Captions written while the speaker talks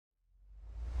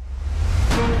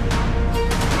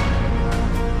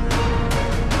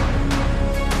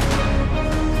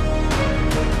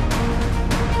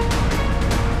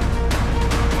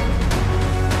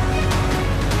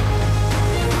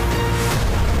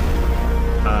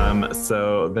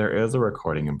So there is a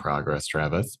recording in progress,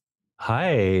 Travis.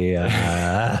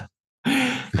 Hi.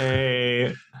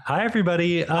 Hey. Hi,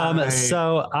 everybody. Hi.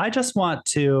 So I just want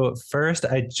to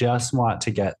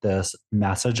get this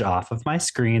message off of my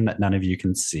screen that none of you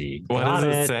can see. What Got does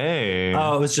it it? say?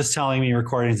 Oh, it was just telling me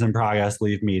recordings in progress,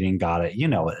 leave meeting. Got it. You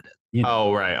know what it is. You know.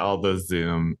 Oh, right. All the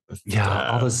Zoom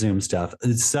Yeah, all the stuff. Zoom stuff.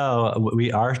 So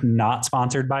we are not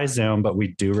sponsored by Zoom, but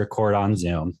we do record on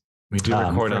Zoom. We do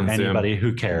record For on Zoom. anybody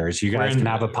who cares. You guys can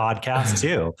have a podcast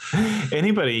too.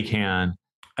 Anybody can.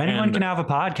 Anyone can have a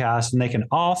podcast and they can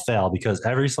all fail because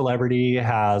every celebrity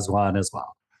has one as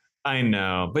well. I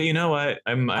know, but you know what?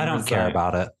 I don't care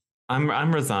about it.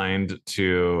 I'm resigned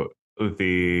to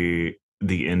the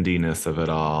indiness of it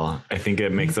all. I think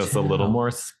it makes us a little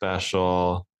more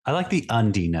special. I like the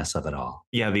undiness of it all.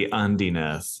 Yeah, the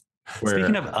undiness.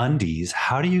 Speaking of undies,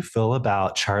 how do you feel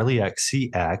about Charlie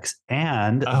XCX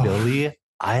and Billie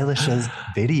Eilish's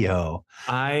video?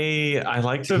 I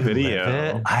like the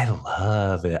video. I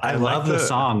love it. I love the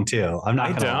song too. I'm not.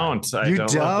 I don't love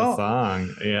the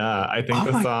song. Yeah, I think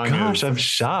the song is. I'm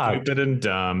shocked. Stupid and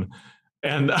dumb.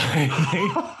 And I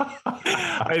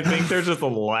think they're just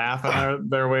laughing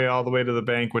their way all the way to the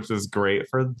bank, which is great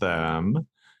for them.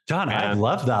 John, I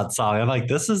love that song. I'm like,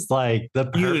 this is like the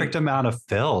perfect amount of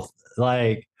filth.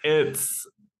 Like it's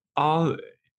not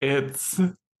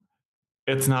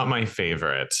my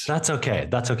favorite. That's okay.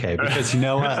 Because you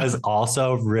know what is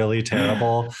also really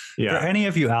terrible? Yeah. For any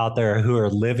of you out there who are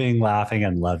living, laughing,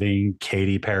 and loving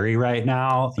Katy Perry right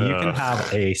now, you can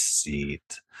have a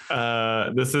seat.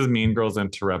 This is Mean Girls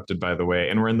Interrupted, by the way,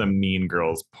 and we're in the Mean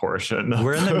Girls portion.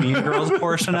 We're in the Mean Girls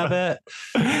portion of it.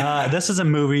 This is a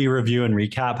movie review and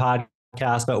recap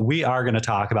podcast, but we are going to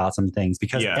talk about some things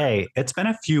because it's been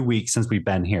a few weeks since we've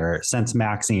been here, since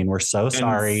Maxine. We're so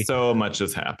sorry. And so much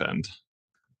has happened.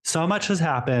 So much has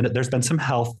happened. There's been some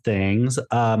health things.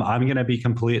 I'm going to be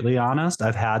completely honest.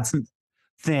 I've had some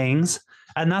things,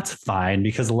 and that's fine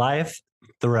because life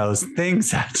throws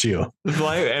things at you.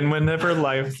 And whenever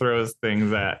life throws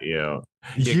things at you,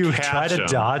 you try to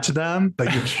dodge them,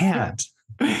 but you can't.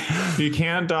 You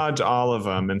can't dodge all of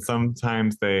them, and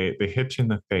sometimes they hit you in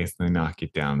the face and they knock you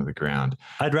down to the ground.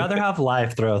 I'd rather have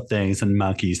life throw things than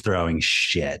monkeys throwing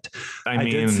shit.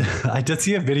 I did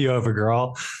see a video of a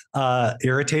girl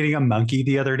irritating a monkey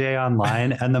the other day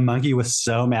online, and the monkey was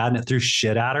so mad and it threw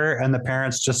shit at her, and the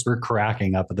parents just were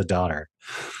cracking up at the daughter.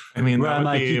 I mean, I'm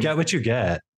like, you get what you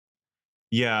get.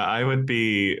 Yeah, I would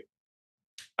be.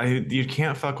 You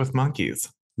can't fuck with monkeys.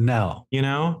 No, you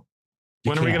know.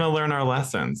 When are we going to learn our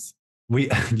lessons? You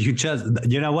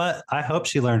know what? I hope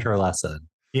she learned her lesson.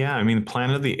 Yeah. I mean,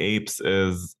 Planet of the Apes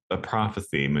is a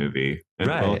prophecy movie. It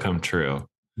will come true.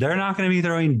 They're not going to be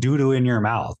throwing doo-doo in your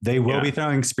mouth. They will be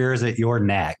throwing spears at your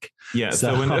neck. Yeah.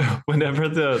 So whenever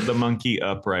the monkey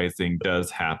uprising does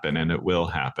happen, and it will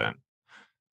happen,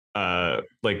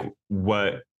 like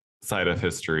what side of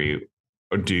history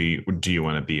do you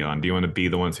want to be on? Do you want to be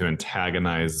the ones who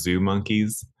antagonize zoo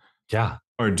monkeys? Yeah.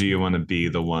 Or do you want to be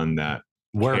the one that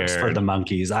works for the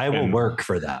monkeys? I will work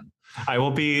for them. I will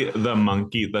be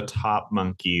the top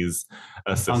monkey's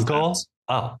assistant. Uncle?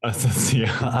 Oh.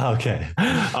 Yeah. Okay.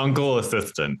 Uncle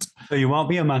assistant. So you won't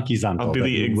be a monkey's uncle. I'll be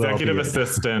the executive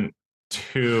assistant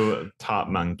to top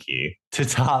monkey. To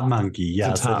top monkey,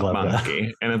 yes. To top monkey.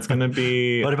 That. And it's going to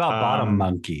be... What about bottom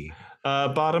monkey?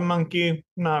 Bottom monkey,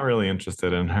 not really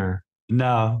interested in her.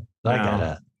 No, I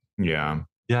get it. Yeah.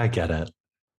 Yeah, I get it.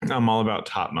 I'm all about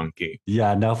top monkey.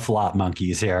 Yeah, no flop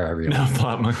monkeys here, everyone. No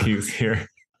flop monkeys here.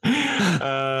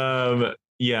 Yeah,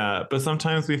 but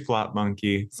sometimes we flop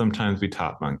monkey, sometimes we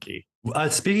top monkey.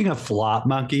 Speaking of flop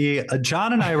monkey,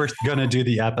 John and I were going to do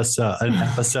an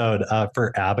episode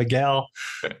for Abigail.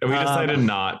 We decided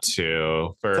not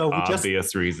to for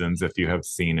obvious reasons if you have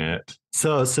seen it.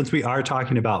 So since we are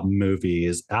talking about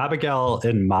movies, Abigail,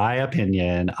 in my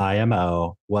opinion,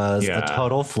 IMO was a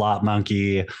total flop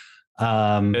monkey.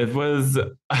 It was,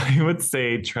 I would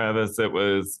say, Travis, it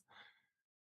was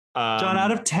John, out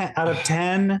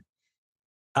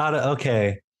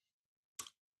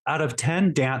of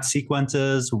 10 dance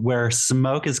sequences where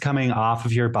smoke is coming off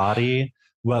of your body,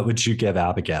 what would you give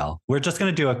Abigail? We're just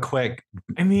going to do a quick.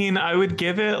 I mean, I would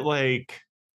give it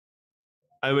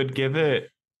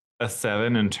a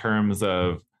 7 in terms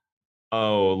of,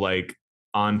 like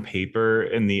on paper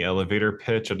in the elevator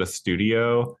pitch at a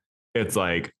studio. It's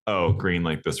like, green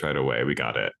light this right away. We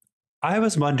got it. I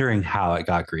was wondering how it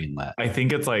got greenlit. I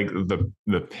think it's like the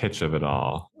pitch of it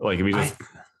all. Like if you just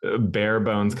bare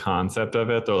bones concept of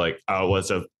it, they're like, let's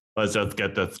just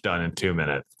get this done in 2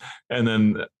 minutes. And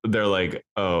then they're like,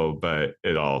 but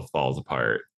it all falls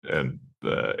apart.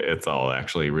 it's all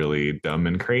actually really dumb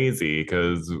and crazy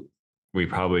because we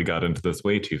probably got into this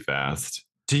way too fast.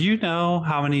 Do you know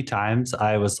how many times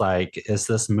I was like, is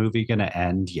this movie going to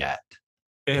end yet?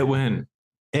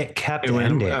 It kept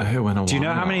ending. It went a Do you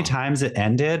know how many times it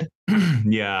ended?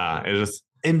 Yeah. It just,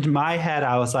 in my head,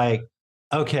 I was like,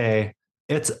 okay,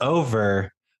 it's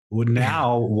over.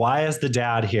 Now, why is the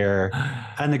dad here?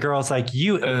 And the girl's like,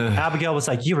 Abigail was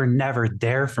like, you were never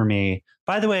there for me.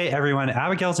 By the way, everyone,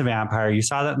 Abigail's a vampire. You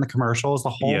saw that in the commercials. The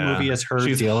whole movie is her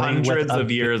She's dealing hundreds with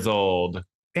of years old.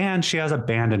 And she has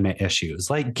abandonment issues.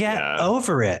 Like, get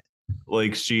over it.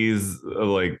 Like, she's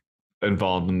like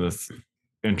involved in this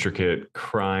intricate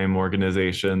crime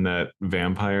organization that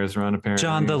vampires run, apparently.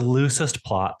 John, the loosest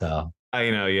plot, though. I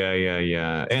know,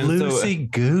 yeah. And loosey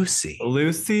goosey,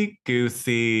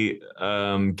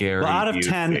 Gary. Well, out of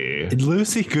Busey. 10,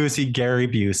 loosey goosey Gary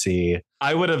Busey.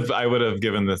 I would have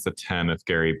given this a 10 if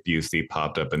Gary Busey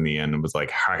popped up in the end and was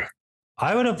like, "Hi."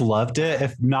 I would have loved it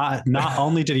if not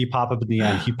only did he pop up in the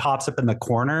end, he pops up in the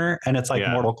corner and it's like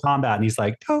Mortal Kombat and he's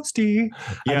like toasty,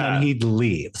 and then he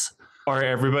leaves. Or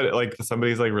everybody, like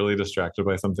somebody's like really distracted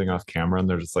by something off camera and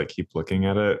they're just like keep looking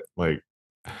at it, like.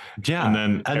 Yeah, and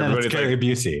then it's Gary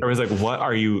Busey. Everybody's like, "What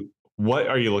are you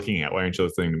looking at? Why aren't you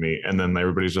listening to me?" And then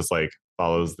everybody's just like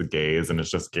follows the gaze, and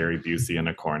it's just Gary Busey in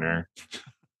a corner.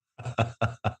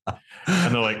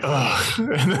 And they're like, "Ugh!"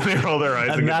 And then they roll their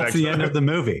eyes, and that's the end of the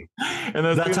movie. And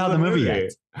that's how the movie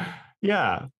ends.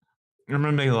 Yeah,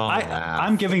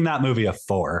 I'm giving that movie a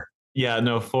 4. Yeah,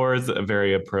 no, 4 is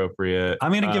very appropriate.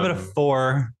 I'm going to give it a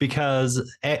 4 because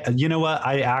you know what?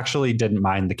 I actually didn't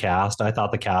mind the cast. I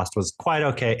thought the cast was quite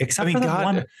okay, except for the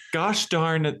one. Gosh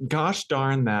darn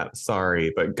that.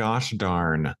 Sorry, but gosh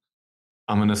darn.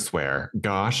 I'm going to swear.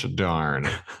 Gosh darn.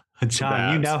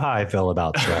 John, you know how I feel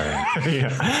about swearing.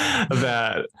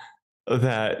 Yeah,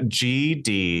 that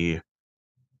GD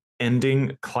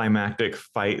ending climactic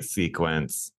fight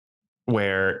sequence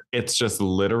where it's just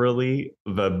literally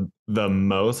the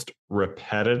most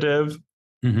repetitive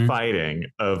fighting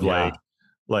of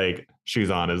like she's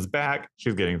on his back,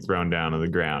 she's getting thrown down to the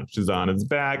ground. She's on his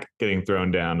back, getting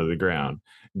thrown down to the ground.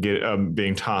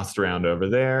 Being tossed around over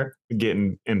there,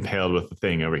 getting impaled with the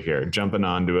thing over here, jumping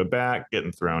onto a back,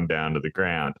 getting thrown down to the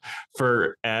ground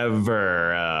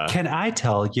forever. Can I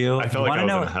tell you? I felt like I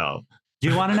was in hell.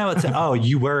 You want to know what's? Oh,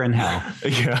 you were in hell.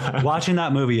 Yeah. Watching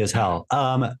that movie is hell.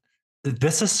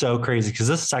 This is so crazy because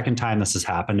this is the second time this has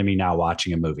happened to me now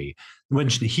watching a movie. When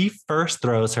he first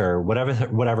throws her,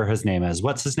 whatever his name is,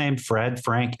 what's his name? Frank?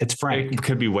 It's Frank. It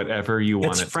could be whatever you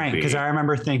want it to be. It's Frank, because I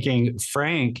remember thinking,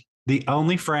 Frank, the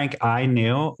only Frank I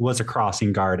knew was a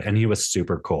crossing guard and he was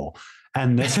super cool.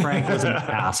 And this Frank was an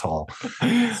asshole.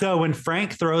 So when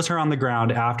Frank throws her on the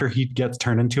ground after he gets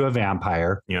turned into a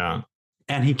vampire,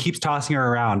 and he keeps tossing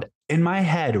her around, in my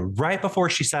head, right before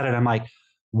she said it, I'm like,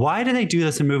 why do they do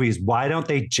this in movies? Why don't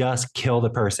they just kill the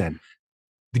person?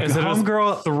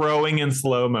 Homegirl throwing in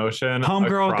slow motion.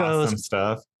 Homegirl goes some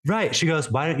stuff. Right. She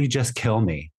goes, why don't you just kill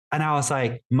me? And I was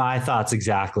like, my thoughts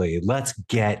exactly. Let's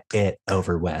get it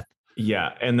over with. Yeah.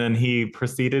 And then he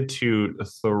proceeded to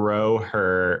throw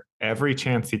her every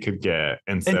chance he could get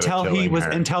until he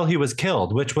was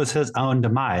killed, which was his own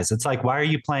demise. It's like, why are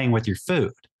you playing with your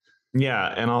food?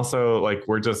 Yeah. And also, like,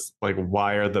 we're just like,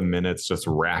 why are the minutes just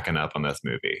racking up on this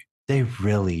movie? They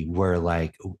really were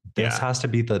like, this has to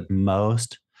be the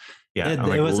most. Yeah.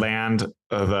 It was land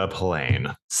the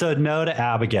plane. So no to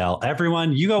Abigail.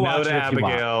 Everyone, you go watch it.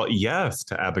 Abigail. Yes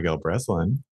to Abigail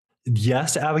Breslin.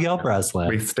 Yes to Abigail Breslin.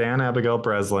 We stan Abigail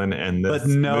Breslin, and this but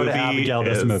no to Abigail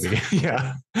this movie.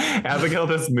 Yeah. Abigail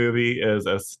this movie is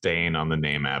a stain on the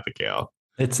name Abigail.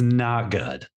 It's not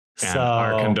good. And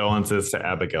our condolences to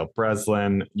Abigail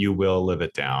Breslin. You will live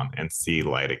it down and see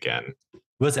light again.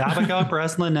 Was Abigail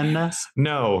Breslin in this?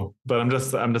 No, but I'm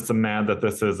just mad that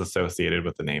this is associated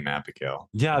with the name Abigail.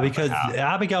 Yeah, because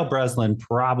Abigail Breslin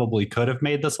probably could have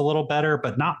made this a little better,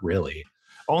 but not really.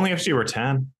 Only if she were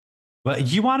 10. But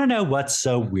you want to know what's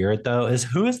so weird, though, is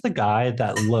who is the guy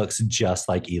that looks just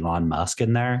like Elon Musk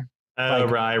in there? Right.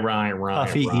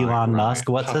 Puffy Elon Musk.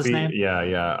 What's his name?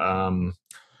 Yeah.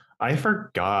 I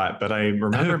forgot, but I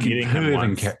remember meeting him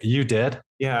once. You did?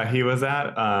 Yeah, he was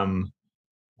at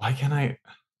why can't I?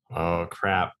 Oh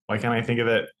crap! Why can't I think of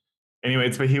it?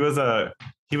 Anyways, but he was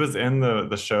in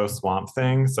the show Swamp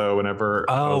Thing. So whenever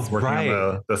I was working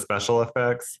on the special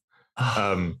effects,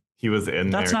 he was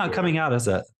in there. That's not coming out, is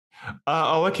it?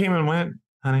 It came and went,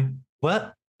 honey.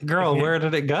 What? Girl, where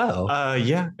did it go?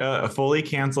 Fully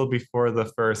canceled before the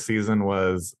first season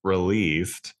was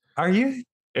released. Are you?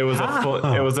 It was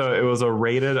it was a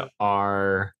rated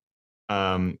R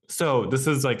So this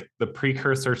is like the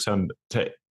precursor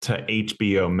to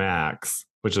HBO Max,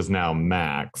 which is now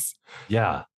Max.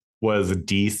 Yeah. Was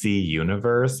DC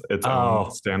Universe, its own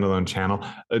standalone channel.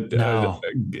 No.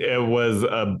 It was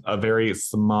a very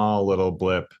small little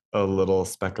blip, a little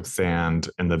speck of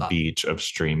sand in the beach of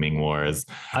streaming wars.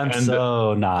 I'm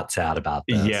so not sad about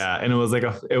this. Yeah, and it was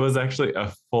actually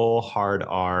a full hard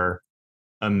R,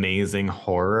 amazing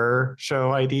horror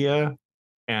show idea.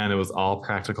 And it was all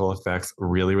practical effects,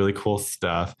 really, really cool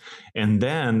stuff. And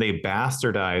then they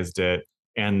bastardized it,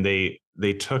 and they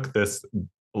took this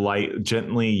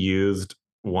gently used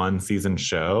one season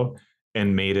show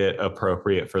and made it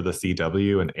appropriate for the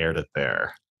CW and aired it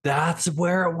there. That's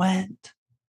where it went.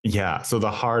 Yeah. So the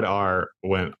hard R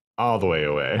went all the way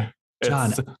away.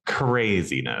 John, it's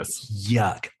craziness.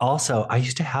 Yuck. Also, I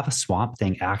used to have a Swamp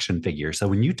Thing action figure. So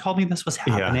when you told me this was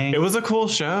happening, it was a cool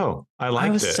show. I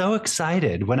was so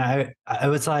excited when I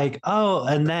was like, oh,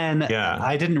 and then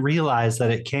I didn't realize that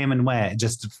it came and went.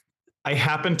 I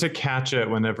happened to catch it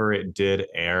whenever it did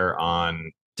air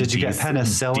on. Did you get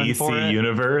penicillin for it? DC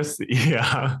Universe?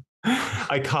 Yeah.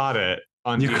 I caught it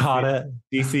on. You caught it?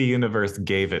 DC Universe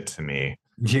gave it to me.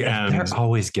 Yeah, and they're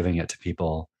always giving it to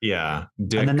people. Yeah.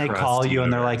 And then they call you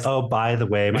and they're like, oh, by the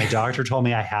way, my doctor told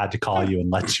me I had to call you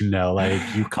and let you know, like,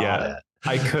 you caught it.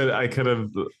 I could have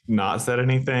not said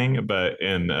anything, but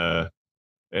in all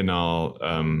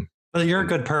but you're a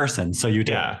good person, so you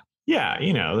did. Yeah,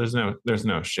 you know, there's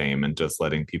no shame in just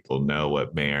letting people know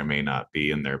what may or may not be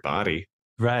in their body.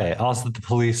 Right. Also, the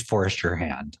police forced your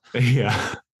hand.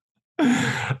 Yeah.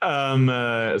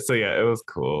 So yeah, it was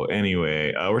cool.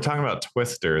 Anyway, we're talking about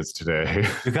Twisters today.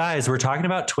 You guys, we're talking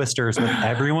about Twisters with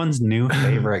everyone's new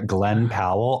favorite, Glen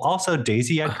Powell, also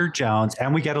Daisy Edgar-Jones,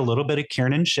 and we get a little bit of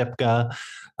Kiernan Shipka.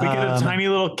 We get a tiny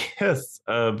little kiss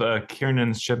of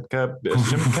Kiernan Shipka.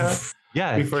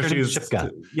 Yeah, before she's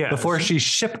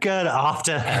Shipka'd off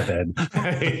to heaven.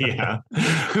 Yeah,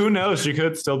 who knows? She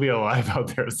could still be alive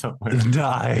out there somewhere.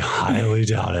 I highly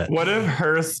doubt it. What if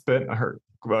her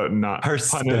spin-off,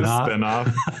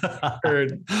 her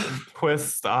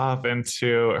twists off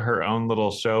into her own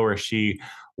little show where she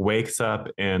wakes up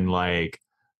in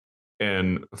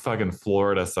fucking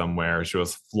Florida somewhere. She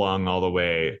was flung all the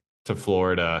way to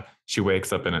Florida. She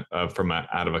wakes up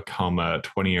out of a coma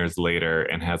 20 years later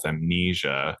and has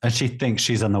amnesia. And she thinks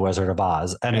she's in the Wizard of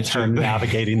Oz, and it's her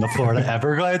navigating the Florida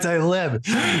Everglades. I live.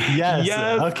 Yes.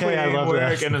 Okay. I love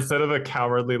that. And instead of a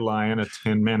cowardly lion, a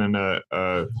tin man, and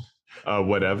a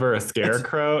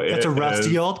scarecrow. It's a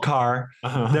rusty old car.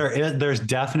 There's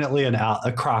definitely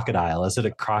a crocodile. Is it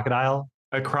a crocodile?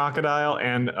 A crocodile,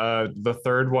 and the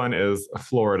third one is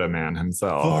Florida Man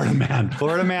himself.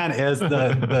 Florida Man is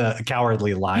the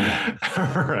cowardly lion.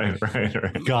 Right.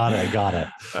 Got it.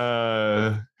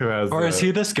 Who has? Or is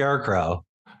he the scarecrow?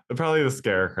 Probably the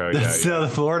scarecrow. Yeah. So the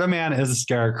Florida Man is a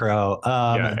scarecrow.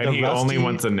 And he only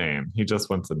wants a name. He just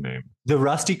wants a name. The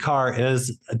rusty car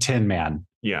is a Tin Man.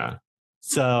 Yeah.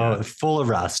 So full of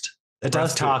rust. It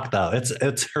does talk though.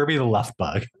 It's Herbie the Left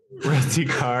Bug. Rusty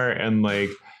car and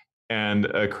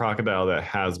a crocodile that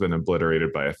has been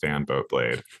obliterated by a fan boat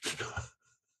blade.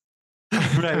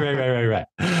 Right.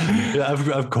 Yeah,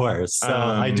 of course. So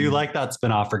I do like that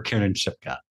spinoff for Kiernan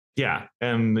Shipka. Yeah.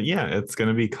 And it's going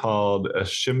to be called a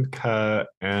Shimka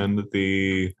and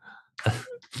the...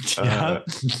 Yep.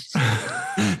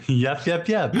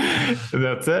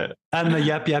 That's it. And the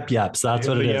yeps. That's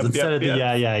what it is. Instead of the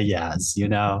yes, you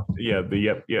know? Yeah,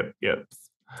 the yeps.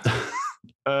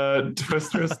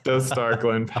 Twisters does star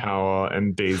Glen Powell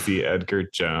and Daisy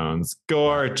Edgar-Jones.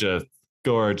 Gorgeous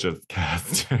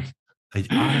casting.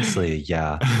 Honestly,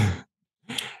 yeah.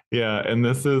 Yeah, and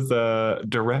this is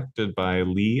directed by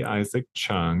Lee Isaac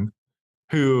Chung,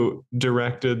 who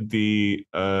directed the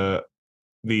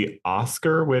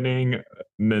Oscar-winning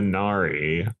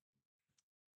Minari.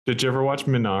 Did you ever watch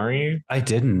Minari? I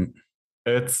didn't.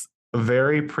 It's a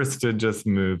very prestigious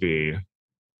movie.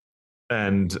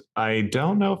 And I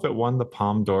don't know if it won the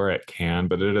Palme d'Or at Cannes,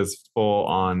 but it is full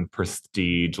on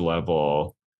prestige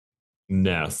level.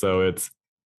 No, so it's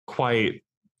quite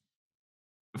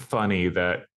funny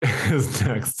that his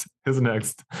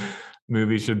next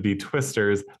movie should be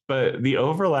Twisters, but the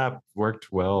overlap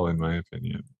worked well in my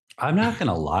opinion. I'm not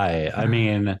gonna lie. I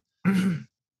mean,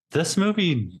 this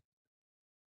movie.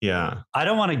 Yeah. I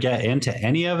don't want to get into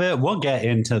any of it. We'll get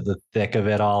into the thick of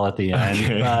it all at the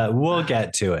end, but we'll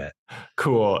get to it.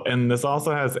 Cool. And this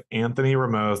also has Anthony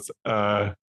Ramos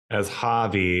as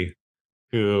Javi,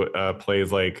 who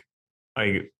plays like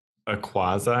a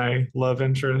quasi love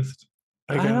interest,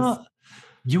 I guess.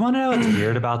 You want to know what's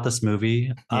weird about this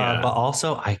movie? But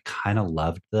also I kind of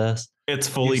loved this. It's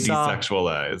fully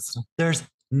desexualized. There's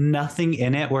nothing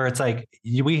in it where it's like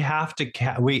we have to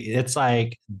it's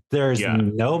like there's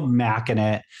no Mac in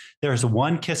it. There's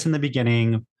one kiss in the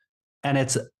beginning and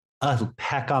it's a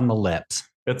peck on the lips.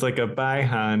 It's like a bye,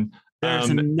 hon.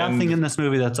 There's nothing in this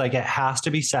movie that's like it has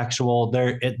to be sexual.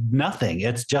 Nothing.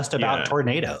 It's just about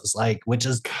tornadoes, like, which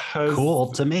is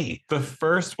cool to me. The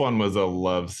first one was a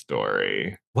love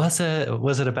story. Was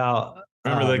it about?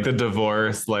 Remember, like the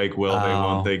divorce, like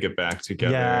won't they get back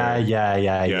together? Yeah.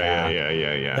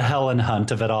 The Helen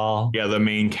Hunt of it all. Yeah, the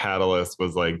main catalyst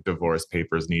was like divorce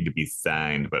papers need to be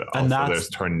signed, but also there's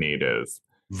tornadoes.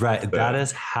 Right. That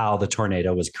is how the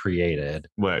tornado was created.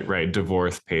 Right.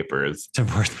 Divorce papers.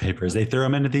 They threw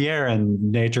them into the air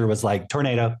and nature was like,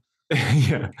 tornado.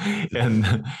 Yeah.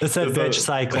 And it's a bitch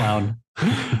cyclone.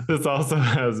 This also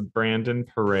has Brandon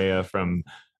Perea from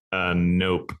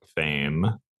Nope fame.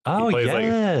 Oh, he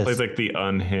yes. plays like the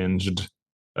unhinged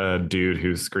dude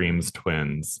who screams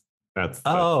twins. That's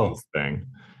his thing.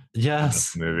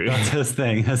 Yes. That's his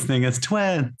thing. His thing is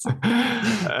twins.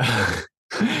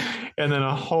 And then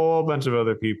a whole bunch of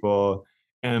other people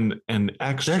and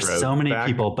extras. There's so many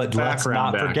people, but let's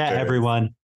not forget,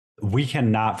 everyone. We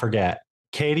cannot forget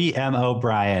Katie M.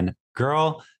 O'Brien.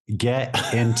 Girl, get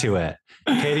into it.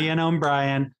 Katie M.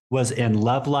 O'Brien was in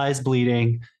Love Lies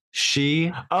Bleeding.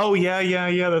 Oh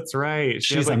yeah, that's right.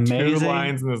 She's like amazing. 2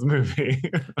 lines in this movie.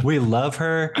 We love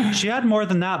her. She had more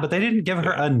than that, but they didn't give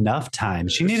her enough time.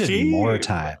 She needed more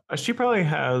time. She probably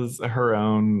has her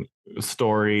own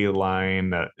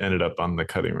storyline that ended up on the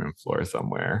cutting room floor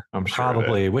somewhere. I'm sure.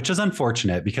 Probably, which is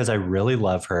unfortunate because I really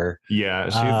love her. Yeah,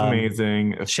 she's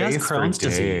amazing. She has Crohn's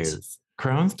disease.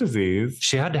 Crohn's disease.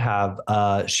 She had to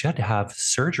have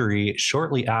surgery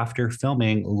shortly after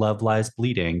filming Love Lies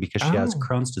Bleeding because she has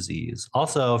Crohn's disease.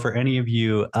 Also, for any of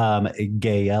you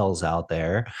gay L's out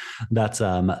there, that's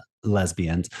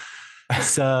lesbians.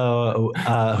 So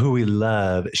who we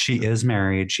love, she is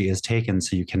married, she is taken,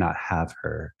 so you cannot have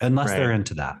her unless they're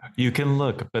into that. You can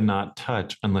look but not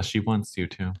touch unless she wants you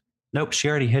to. Nope, she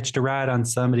already hitched a ride on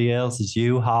somebody else's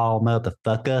U-Haul,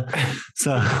 motherfucker.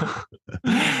 So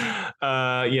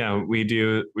we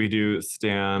do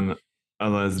stan a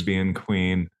lesbian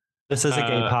queen. This is a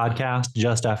gay podcast,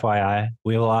 just FYI.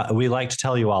 We like to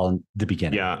tell you all in the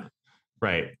beginning. Yeah.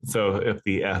 Right. So if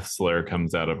the F slur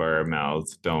comes out of our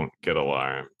mouths, don't get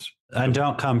alarmed. And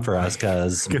don't come for us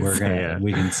because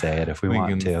we can say it if we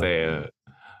want to. Say it.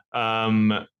 How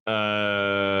much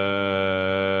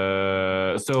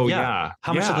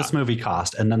did this movie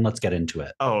cost? And then let's get into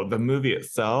it. Oh, the movie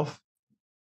itself.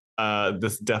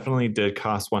 This definitely did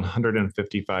cost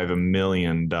 $155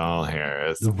 million.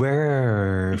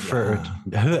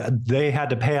 They had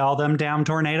to pay all them damn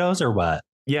tornadoes or what?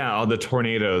 Yeah, all the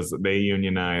tornadoes, they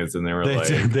unionized and they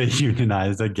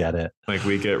unionized. I get it. Like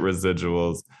we get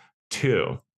residuals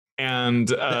too. And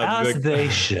they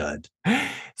should.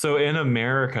 So in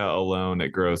America alone,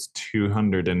 it grossed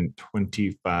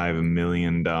 $225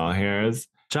 million.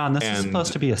 John, this is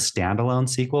supposed to be a standalone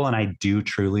sequel, and I do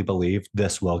truly believe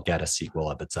this will get a sequel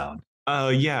of its own. Oh,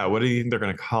 yeah. What do you think they're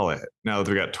going to call it? Now that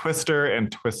we got Twister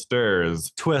and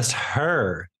Twisters. Twist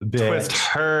her, bitch. Twist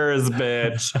hers,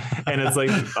 bitch. And it's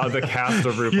like the cast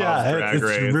of RuPaul's Drag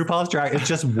Race. RuPaul's Drag. It's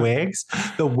just wigs.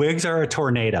 The wigs are a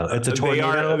tornado. It's a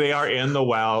tornado. They are in the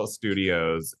WoW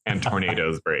studios and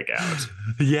tornadoes break out.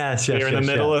 Yes. They're in the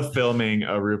middle of filming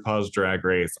a RuPaul's Drag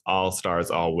Race All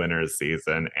Stars All Winners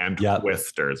season and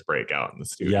Twisters break out in the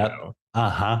studio. Yep.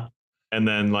 Uh-huh. And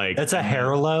then like it's a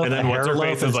hair loaf. And then what's her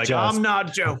face is like, I'm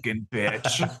not joking,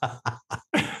 bitch.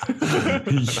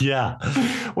 Yeah.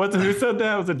 Who said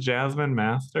that? Was it Jasmine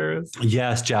Masters?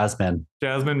 Yes, Jasmine.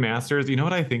 Jasmine Masters. You know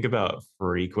what I think about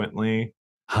frequently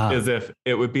is if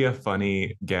it would be a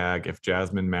funny gag if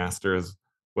Jasmine Masters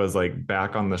was like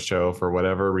back on the show for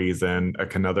whatever reason,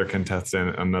 another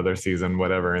contestant, another season,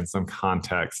 whatever, in some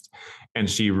context, and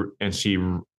she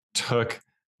took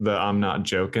the I'm not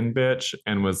joking bitch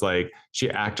and was like,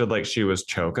 she acted like she was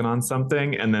choking on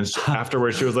something. And then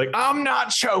afterwards she was like, I'm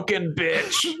not choking,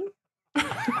 bitch.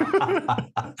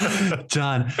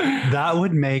 John, that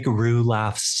would make Rue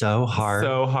laugh so hard.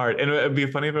 So hard. And it'd be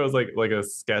funny if it was like a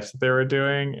sketch that they were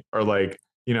doing, or like,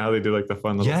 you know how they do like the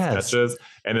fun little sketches.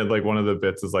 And then like one of the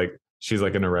bits is like, she's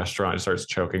like in a restaurant and starts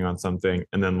choking on something.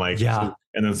 And then like, and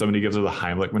then somebody gives her the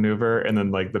Heimlich maneuver. And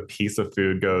then like the piece of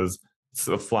food goes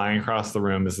flying across the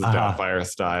room. This is Doubtfire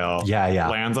style. Yeah.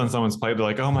 Lands on someone's plate. They're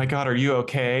like, oh my God, are you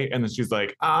okay? And then she's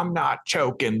like, I'm not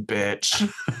choking, bitch.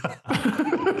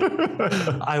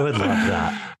 I would love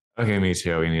that. Okay, me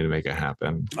too. We need to make it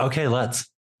happen. Okay, let's.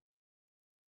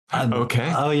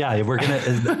 Okay. Oh yeah, we're gonna.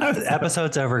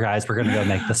 Episode's over, guys. We're gonna go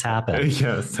make this happen.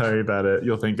 Yeah, sorry about it.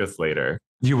 You'll thank us later.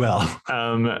 You will.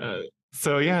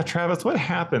 So yeah, Travis, what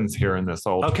happens here in this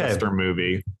old Twister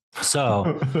movie?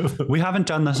 So we haven't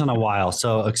done this in a while,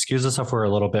 so excuse us if we're a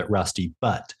little bit rusty,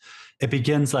 but it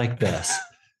begins like this.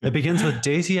 It begins with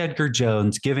Daisy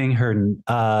Edgar-Jones giving her,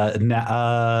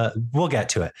 we'll get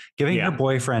to it, giving her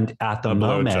boyfriend at the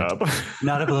moment,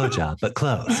 not a blowjob, but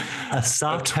close, a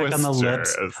soft peck on the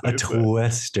lips, a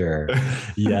twister.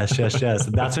 Yes.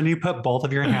 That's when you put both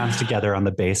of your hands together on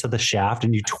the base of the shaft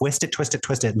and you twist it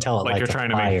until it like lights you're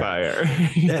trying to make fire.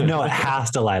 No, it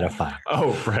has to light a fire.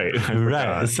 Oh, right.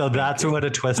 Right. So that's what a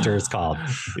twister is called.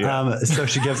 Yeah. So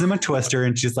she gives him a twister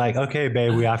and she's like, okay,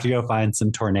 babe, we have to go find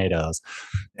some tornadoes.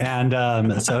 And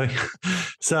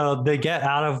so they get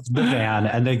out of the van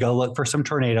and they go look for some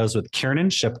tornadoes with Kiernan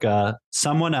Shipka,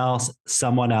 someone else,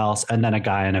 and then a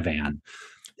guy in a van.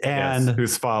 And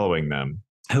who's following them.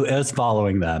 Who is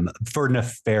following them for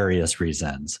nefarious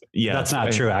reasons. Yeah, that's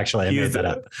not true, actually. I made that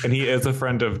up. And he is a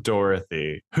friend of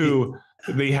Dorothy, who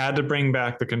they had to bring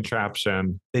back the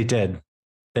contraption. They did.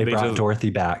 They brought Dorothy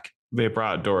back. They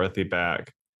brought Dorothy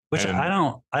back. Which I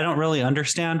don't really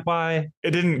understand why.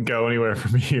 It didn't go anywhere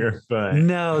from here, but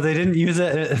no, they didn't use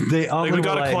it. They only we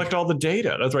got to collect all the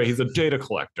data. That's right. He's a data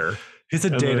collector. He's a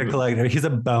data collector. He's a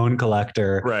bone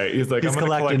collector. Right. He's like, I'm going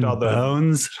to collect all the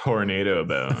bones. Tornado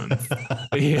bones.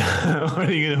 Yeah. What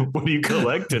are you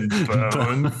collecting,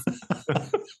 bones?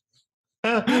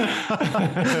 I'm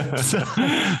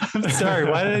sorry.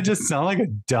 Why did it just sound like a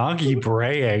donkey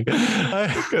braying?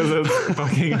 Because it's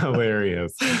fucking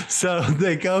hilarious. So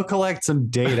they go collect some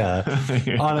data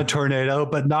on a tornado,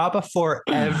 but not before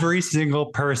every single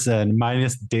person,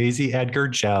 minus Daisy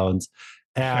Edgar-Jones,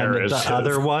 and the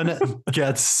other one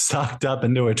gets sucked up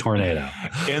into a tornado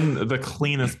in the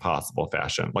cleanest possible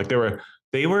fashion. Like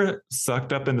they were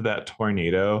sucked up into that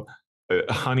tornado.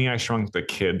 Honey, I Shrunk the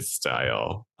Kids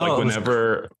style. Like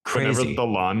whenever the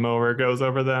lawnmower goes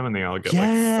over them and they all get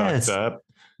like sucked up.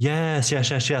 Yes.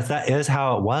 That is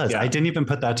how it was. Yeah. I didn't even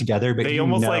put that together, but they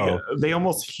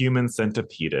almost human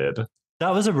centipeded.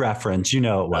 That was a reference. You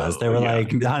know it was. They were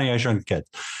like, Honey, I Shrunk the Kids.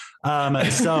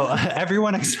 So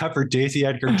everyone except for Daisy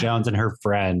Edgar-Jones and her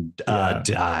friend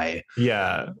die.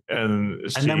 Yeah. And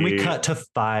then we cut to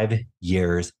 5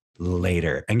 years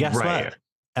later. And guess what?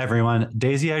 Everyone,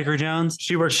 Daisy Edgar-Jones.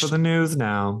 She works for the news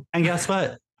now. And guess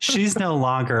what? She's no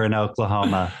longer in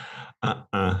Oklahoma.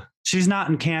 She's not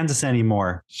in Kansas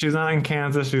anymore. She's not in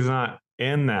Kansas. She's not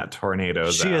in that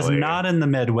tornado. She is not in the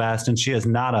Midwest, and she is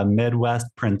not a Midwest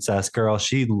princess girl.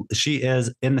 She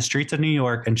is in the streets of New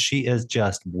York, and she is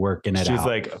just working it out. She's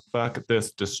like, fuck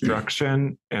this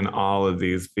destruction and all of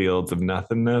these fields of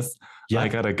nothingness. I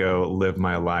gotta go live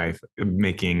my life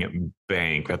making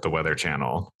bank at the Weather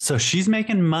Channel. So she's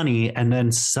making money, and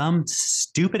then some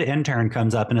stupid intern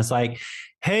comes up and is like,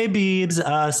 hey,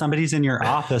 Beebs, somebody's in your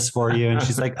office for you. And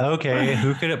she's like, okay,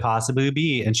 who could it possibly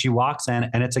be? And she walks in,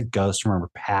 and it's a ghost from her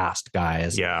past,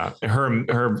 guys. Yeah,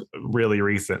 her really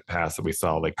recent past that we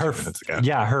saw like 2 minutes ago.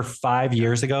 Yeah, her 5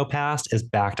 years ago past is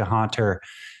back to haunt her.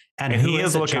 And he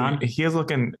is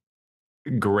looking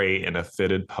great in a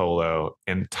fitted polo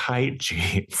and tight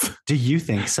jeans. Do you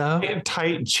think so? And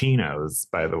tight chinos,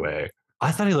 by the way.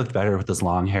 I thought he looked better with his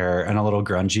long hair and a little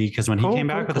grungy, because when he came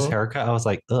back with his haircut, I was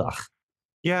like, ugh.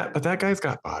 Yeah, but that guy's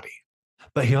got body.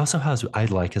 But he also I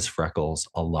like his freckles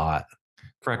a lot.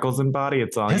 Freckles and body,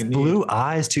 it's all his blue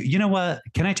eyes too. You know what?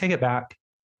 Can I take it back?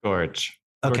 George.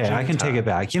 Okay, I can take it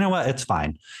back. You know what? It's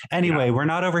fine. Anyway, we're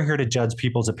not over here to judge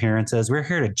people's appearances. We're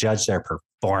here to judge their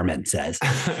performances.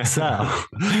 So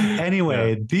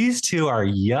anyway, these two are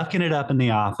yucking it up in the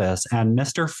office, and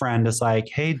Mr. Friend is like,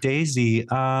 hey, Daisy, wait,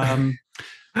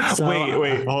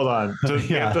 hold on. We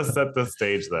have to set the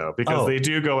stage though, because they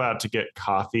do go out to get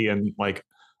coffee in like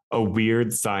a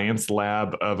weird science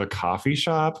lab of a coffee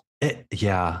shop.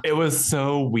 It was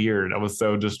so weird. I was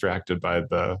so distracted by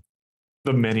the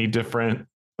many different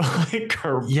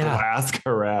glass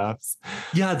carafes.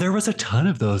 Yeah, there was a ton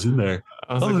of those in there.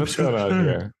 I was like, what's going on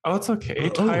here? Oh, it's okay.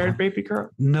 Tired, baby girl?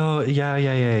 No,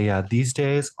 yeah. These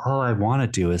days, all I want to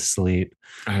do is sleep.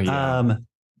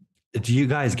 Do you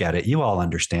guys get it? You all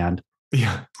understand.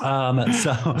 Yeah.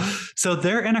 So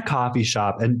they're in a coffee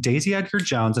shop, and Daisy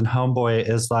Edgar-Jones and Homeboy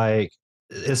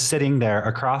is sitting there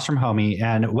across from Homie.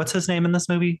 And what's his name in this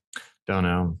movie? Don't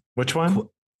know. Which one?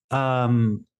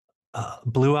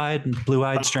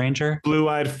 Blue-eyed stranger.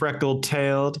 Blue-eyed,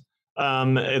 freckled-tailed.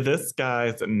 This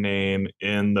guy's name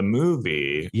in the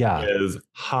movie is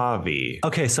Javi.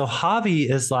 Okay, so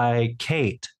Javi is like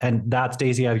Kate, and that's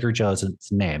Daisy Edgar-Jones'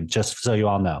 name, just so you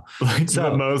all know. Like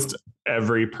the most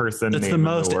every person It's name the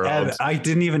most. in the world. I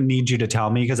didn't even need you to tell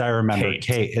me because I remember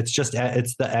Kate. It's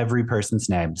the every person's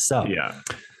name. So yeah.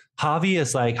 Javi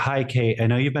is like, "Hi, Kate. I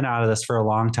know you've been out of this for a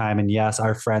long time, and yes,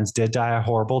 our friends did die a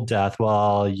horrible death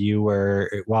while we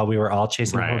were all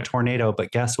chasing a tornado.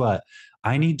 But guess what?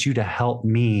 I need you to help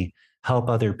me help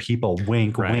other people.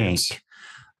 Wink, wink.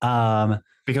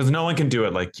 Because no one can do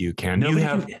it like you can. You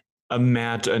have a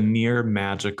near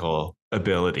magical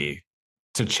ability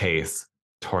to chase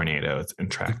tornadoes and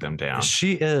track them down.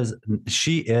 She is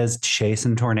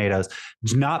chasing tornadoes,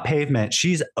 not pavement.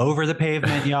 She's over the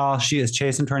pavement, y'all. She is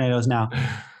chasing tornadoes now.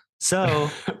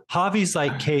 So Javi's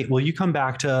like, Kate, will you come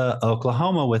back to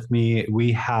Oklahoma with me?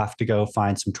 We have to go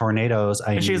find some tornadoes.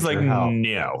 And she's like,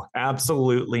 no,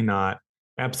 absolutely not.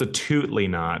 Absolutely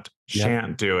not. Yep.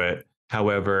 Shan't do it.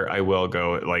 However, I will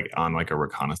go on a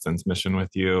reconnaissance mission with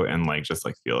you and just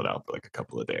feel it out for a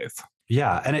couple of days.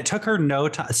 Yeah. And it took her no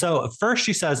time. So first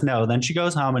she says no, then she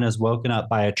goes home and is woken up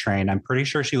by a train. I'm pretty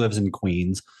sure she lives in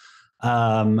Queens.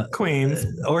 Queens.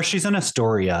 Or she's in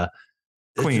Astoria.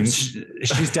 Queens.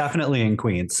 She's definitely in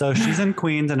Queens. So she's in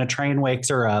Queens and a train wakes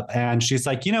her up and she's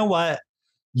like, you know what?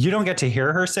 You don't get to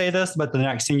hear her say this, but the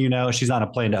next thing you know, she's on a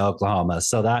plane to Oklahoma.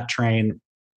 So that train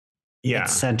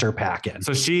sent her packing.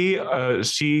 So she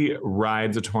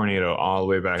rides a tornado all the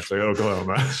way back to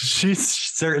Oklahoma. She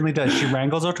certainly does. She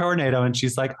wrangles a tornado and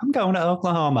she's like, I'm going to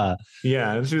Oklahoma.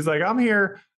 Yeah. And she's like, I'm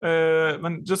here.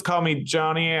 Just call me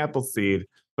Johnny Appleseed.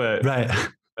 But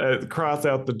cross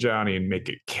out the Johnny and make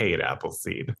it Kate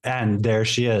Appleseed. And there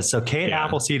she is. So Kate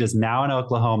Appleseed is now in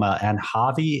Oklahoma and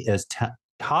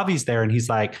Javi's there and he's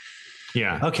like,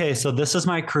 yeah. Okay, so this is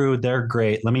my crew. They're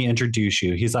great. Let me introduce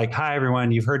you. He's like, hi,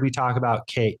 everyone. You've heard me talk about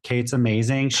Kate. Kate's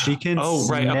amazing. She can. Oh,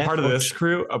 right. A part of this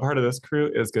crew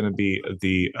is going to be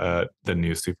the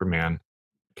new Superman.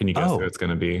 Can you guess who it's going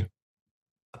to be?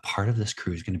 A part of this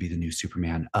crew is going to be the new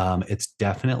Superman. It's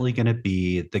definitely going to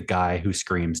be the guy who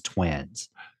screams twins.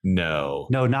 No,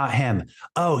 not him.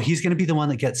 Oh, he's going to be the one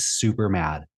that gets super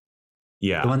mad.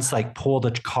 Yeah. The one's pull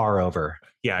the car over.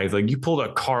 Yeah, he's like, you pulled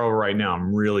a car over right now.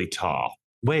 I'm really tall.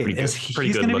 Wait, he's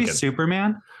going to be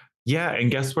Superman? Yeah,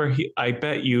 and guess where I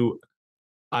bet you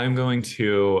I'm going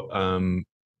to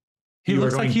he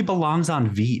looks like he belongs on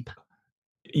Veep.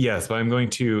 Yes, but I am going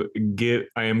to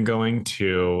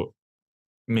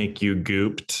make you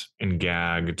gooped and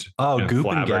gagged. Oh, and goop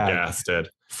flabbergasted. And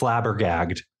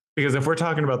flabbergagged. Because if we're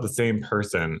talking about the same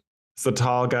person, it's a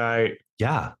tall guy.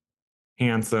 Yeah.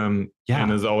 Handsome. Yeah.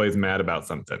 And is always mad about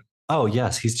something. Oh,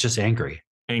 yes. He's just angry.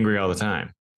 Angry all the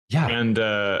time. Yeah.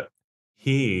 And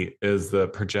he is the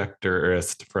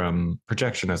projectionist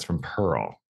from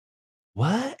Pearl.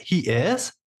 What? He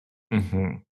is?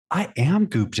 Mm-hmm. I am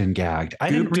gooped and gagged.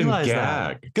 I didn't realize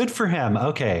that. Good for him.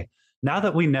 Okay. Now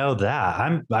that we know that,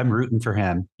 I'm rooting for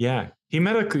him. Yeah. He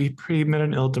met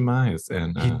an ill demise.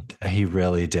 And he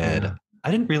really did. Yeah.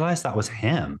 I didn't realize that was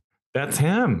him. That's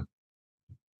him.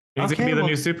 He's going to be the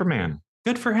new Superman.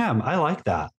 Good for him. I like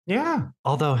that. Yeah.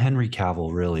 Although Henry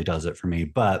Cavill really does it for me,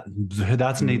 but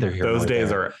that's neither here nor there. Those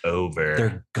days are over.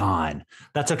 They're gone.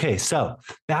 That's okay. So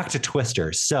back to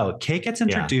Twisters. So Kate gets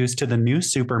introduced to the new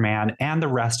Superman and the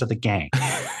rest of the gang.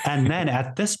 And then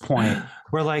at this point,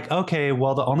 we're like, okay,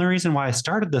 well, the only reason why I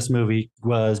started this movie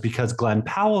was because Glen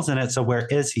Powell's in it. So where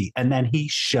is he? And then he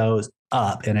shows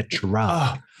up in a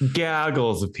truck. Oh,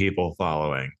 gaggles of people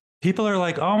following. People are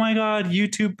like, oh my God,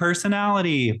 YouTube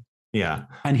personality. Yeah.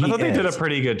 And I thought they did a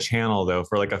pretty good channel, though,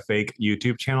 for a fake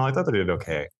YouTube channel. I thought they did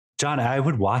okay. John, I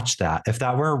would watch that if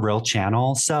that were a real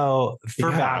channel. So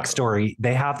for backstory,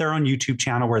 they have their own YouTube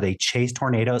channel where they chase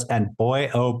tornadoes. And boy,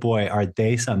 oh boy, are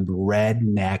they some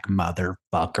redneck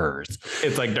motherfuckers.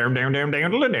 It's like, down.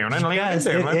 Yes,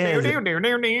 it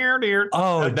is.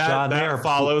 Oh, John, that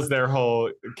follows their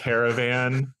whole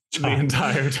caravan. The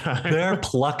entire time. They're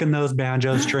plucking those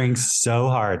banjo strings so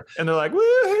hard. And they're like,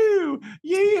 woohoo,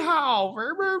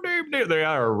 yeehaw. They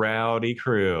are a rowdy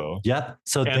crew. Yep.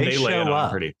 So they lay it show on up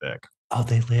pretty thick. Oh,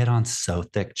 they lay it on so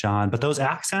thick, John. But those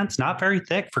accents, not very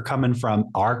thick for coming from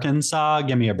Arkansas.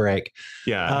 Give me a break.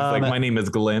 Yeah. My name is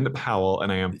Glen Powell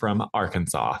and I am from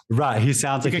Arkansas. Right. He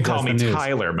sounds like you can call me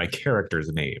Tyler, my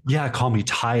character's name. Yeah. Call me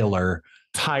Tyler.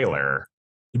 Tyler.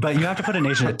 But you have to put a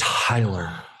nation at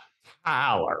Tyler.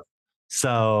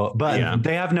 So, but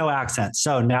they have no accent.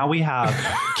 So now we have,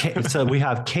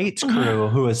 Kate's crew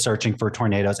who is searching for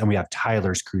tornadoes, and we have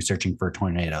Tyler's crew searching for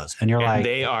tornadoes. And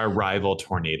they are rival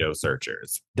tornado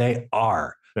searchers. They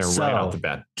are. They're right off the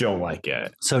bat. Don't like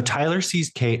it. So Tyler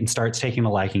sees Kate and starts taking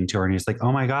a liking to her, and he's like,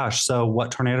 "Oh my gosh! So what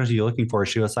tornadoes are you looking for?"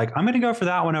 She was like, "I'm going to go for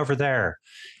that one over there."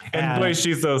 And boy,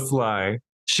 she's so sly.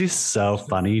 She's so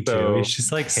funny too. She's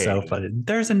like Kate. So funny.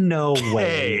 There's no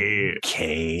way,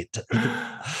 Kate.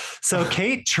 So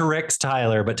Kate tricks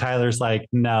Tyler, but Tyler's like,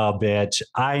 no, bitch,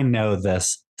 I know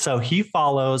this. So he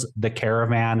follows the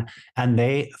caravan and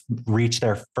they reach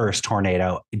their first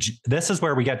tornado. This is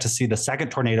where we get to see the second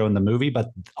tornado in the movie, but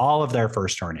all of their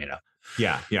first tornado.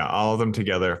 Yeah. All of them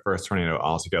together. First tornado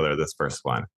all together. This first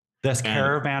one. This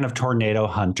caravan of tornado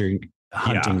hunting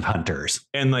hunters.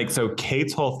 And like, so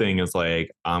Kate's whole thing is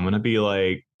like, I'm going to be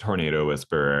like tornado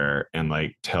whisperer and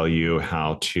like tell you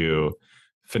how to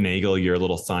finagle your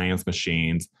little science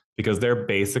machines, because they're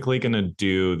basically going to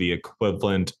do the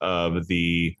equivalent of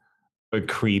the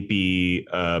creepy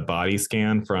body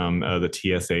scan from the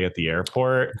TSA at the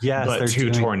airport. Yes, but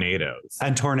two tornadoes.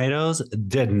 And tornadoes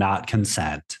did not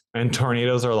consent. And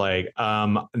tornadoes are like,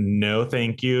 no,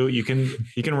 thank you. You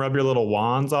can rub your little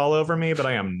wands all over me, but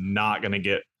I am not going to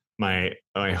get my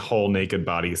whole naked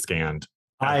body scanned.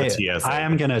 I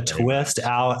am going to twist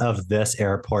out of this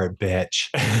airport, bitch.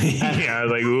 Yeah,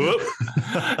 like, whoop.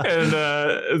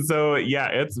 And so,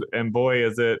 yeah, boy,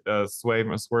 is it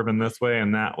swerving this way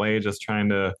and that way, just trying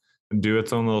to do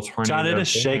its own little tornado. John, it is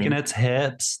shaking its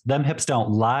hips. Them hips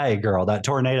don't lie, girl. That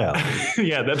tornado.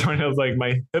 Yeah, that tornado's like,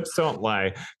 my hips don't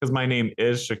lie because my name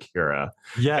is Shakira.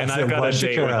 Yes, and I've got a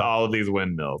date with all of these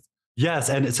windmills. Yes.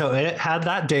 And so it had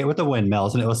that date with the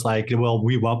windmills and it was like, well,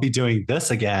 we won't be doing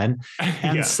this again.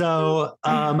 And so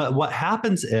what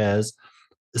happens is,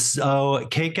 so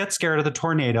Kate gets scared of the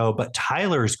tornado, but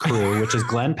Tyler's crew, which is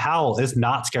Glen Powell, is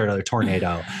not scared of the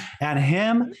tornado. And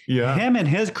him and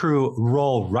his crew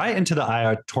roll right into the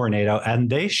eye of the tornado and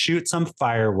they shoot some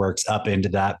fireworks up into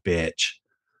that bitch.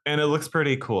 And it looks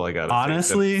pretty cool. I got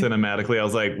honestly, cinematically, I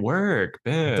was like, work,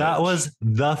 bitch. That was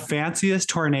the fanciest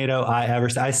tornado I ever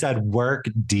saw. I said, work,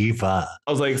 diva.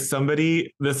 I was like,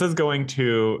 this is going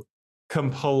to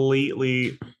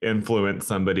completely influence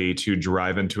somebody to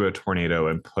drive into a tornado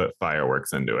and put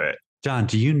fireworks into it. John,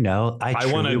 do you know?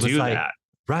 I want to do that.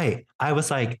 Right. I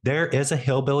was like, there is a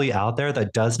hillbilly out there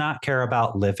that does not care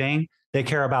about living. They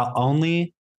care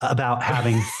only about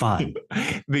having fun.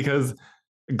 Because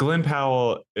Glen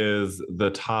Powell is the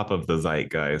top of the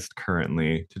zeitgeist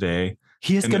currently today.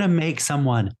 He is going to make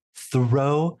someone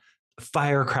throw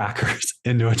firecrackers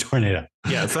into a tornado.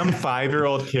 Yeah, some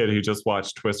 5-year-old kid who just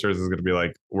watched Twisters is going to be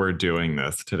like, we're doing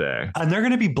this today. And they're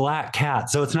going to be black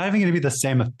cats, so it's not even going to be the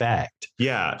same effect.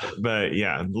 Yeah, but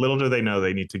yeah, little do they know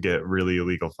they need to get really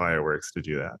illegal fireworks to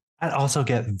do that. And also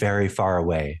get very far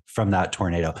away from that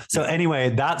tornado. So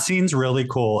anyway, that scene's really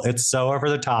cool. It's so over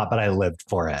the top, but I lived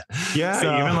for it. Yeah,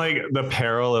 so, even like the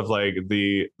peril of like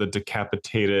the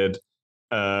decapitated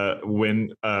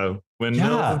windmills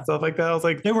and stuff like that. I was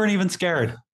like, they weren't even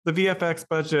scared. The VFX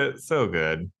budget, so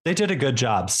good. They did a good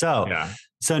job. So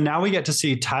now we get to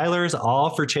see Tyler's all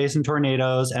for chasing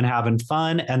tornadoes and having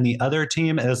fun. And the other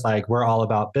team is like, we're all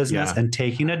about business and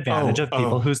taking advantage of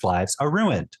people whose lives are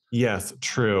ruined. Yes,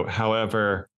 true.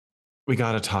 However, we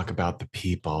got to talk about the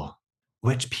people.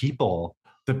 Which people?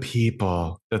 The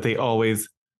people that they always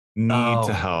need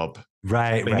to help.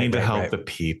 Right. They need to help the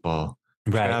people.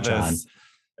 Right, Travis, John.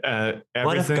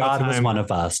 What if God was one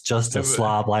of us, just a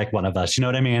slob like one of us? You know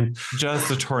what I mean?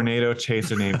 Just a tornado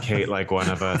chaser named Kate like one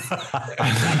of us.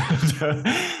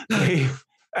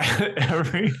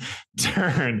 Every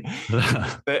turn,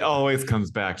 it always comes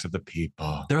back to the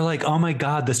people. They're like, oh my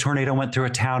God, this tornado went through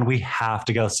a town. We have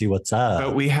to go see what's up.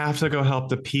 But we have to go help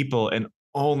the people and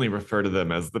only refer to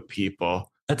them as the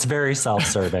people. It's very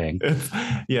self-serving.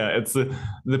 It's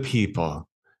the people.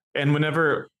 And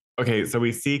whenever... Okay, so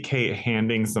we see Kate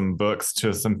handing some books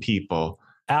to some people.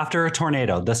 After a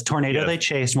tornado. This tornado they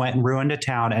chased went and ruined a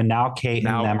town. And now Kate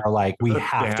and them are like, we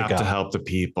have to go. To help the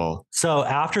people. So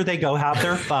after they go have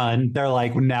their fun, they're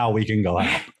like, now we can go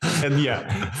help. And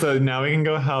so now we can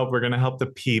go help. We're going to help the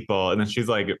people. And then she's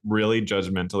like really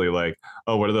judgmentally like,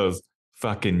 oh, what are those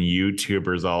fucking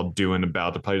YouTubers all doing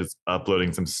about? They're probably just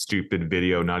uploading some stupid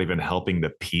video, not even helping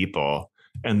the people.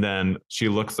 And then she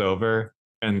looks over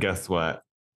and guess what?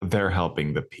 They're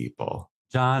helping the people.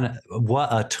 John, what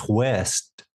a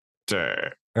twist.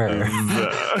 They're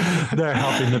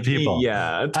helping the people.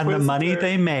 Yeah. And the money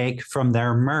they make from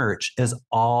their merch is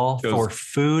all for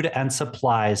food and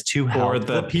supplies to help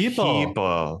the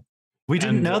people. We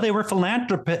didn't know they were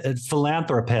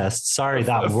philanthropists. Sorry,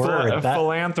 that word.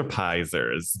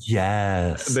 Philanthropizers.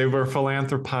 Yes. They were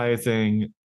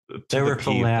philanthropizing. They were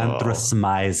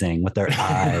philanthropizing with their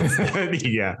eyes.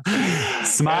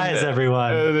 Smize,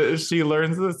 everyone. She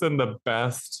learns this in the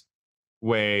best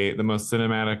way, the most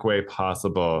cinematic way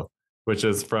possible, which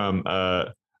is from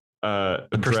the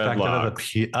perspective of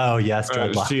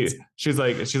dreadlocks.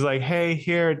 She's like, hey,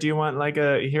 here, do you want like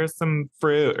here's some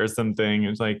fruit or something?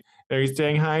 It's like, are you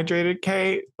staying hydrated,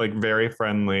 Kate? Like very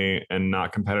friendly and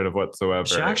not competitive whatsoever.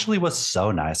 She actually was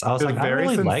so nice. I was like, I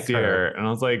really like her. And I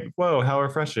was like, whoa, how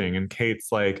refreshing. And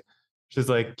Kate's like, she's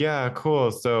like, yeah, cool.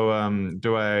 So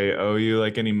do I owe you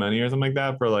like any money or something like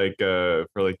that for like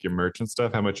your merch and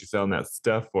stuff? How much you selling that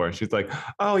stuff for? And she's like,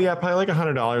 oh yeah, probably like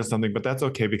 $100 or something, but that's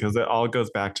okay because it all goes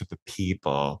back to the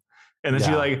people. And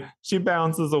then she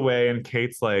bounces away and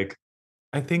Kate's like,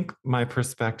 I think my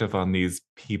perspective on these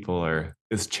people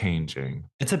is changing.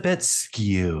 It's a bit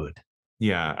skewed.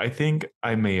 Yeah, I think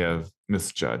I may have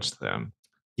misjudged them.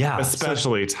 Yeah.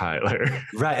 Especially Tyler.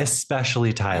 Right.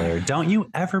 Especially Tyler. Don't you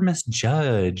ever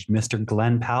misjudge Mr.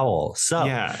 Glen Powell. So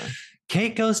yeah.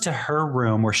 Kate goes to her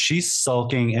room where she's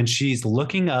sulking and she's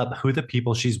looking up who the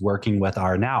people she's working with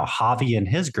are now, Javi and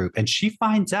his group. And she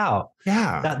finds out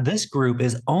that this group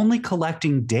is only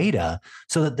collecting data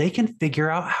so that they can figure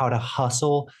out how to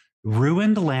hustle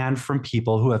ruined land from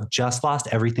people who have just lost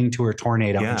everything to a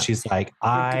tornado. Yeah. And she's like,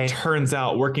 it turns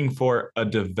out working for a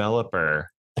developer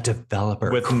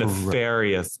with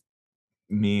nefarious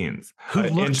means who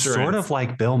looked sort of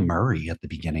like Bill Murray at the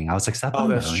beginning. I was like, oh,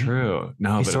 that's Murray? True.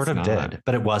 No, he sort of did,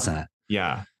 but it wasn't.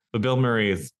 Yeah, but Bill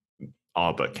Murray is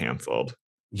all but canceled.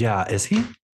 Yeah, is he?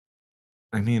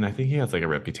 I mean, I think he has like a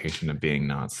reputation of being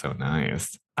not so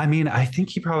nice. I mean, I think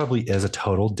he probably is a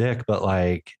total dick, but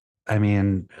like, I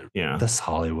mean, yeah, this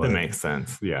Hollywood. It makes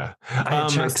sense. Yeah.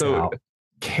 So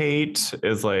Kate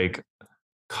is like,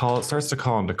 starts to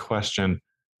call into question,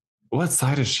 what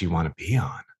side does she want to be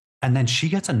on? And then she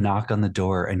gets a knock on the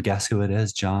door, and guess who it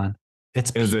is, John?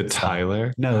 Is it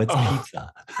Tyler? No, it's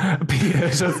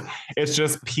pizza. It's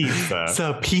just pizza.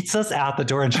 So pizza's at the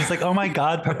door, and she's like, "Oh my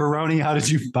God, pepperoni! How did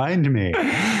you find me?"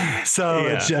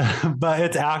 So, but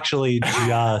it's actually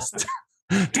just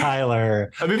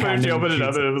Tyler. I mean, when she opened it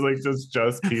up and it was like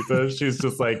just pizza, she's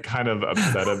just like kind of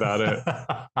upset about it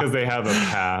because they have a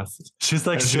past. She's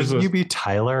like, "Shouldn't you be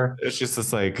Tyler?" She's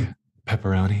just like,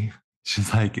 pepperoni.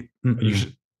 She's like,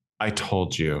 I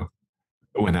told you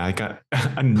when I got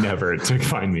never to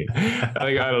find me.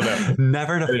 Like, I don't know.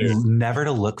 Never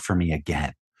to look for me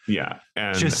again. Yeah.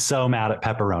 And she's so mad at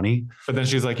pepperoni. But then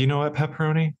she's like, you know what,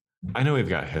 pepperoni? I know we've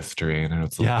got history and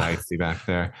it's a little dicey back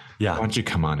there. Yeah. Why don't you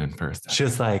come on in first?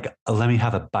 She's like, let me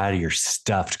have a bite of your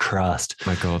stuffed crust.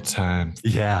 Like old times.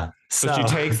 Yeah. So she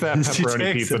takes that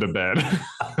pepperoni pizza to bed.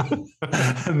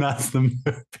 And that's the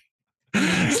movie.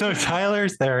 So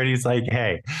Tyler's there and he's like,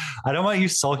 hey, I don't want you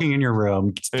sulking in your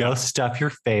room. Go stuff your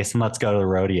face and let's go to the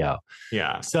rodeo.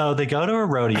 Yeah. So they go to a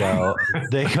rodeo.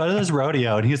 They go to this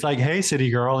rodeo and he's like, hey, city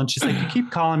girl. And she's like, you keep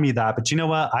calling me that. But you know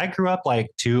what? I grew up like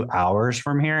 2 hours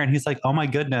from here. And he's like, oh my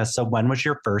goodness. So when was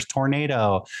your first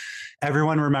tornado?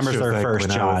 Everyone remembers their first,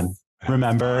 John.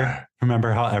 Remember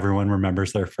how everyone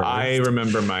remembers their first? I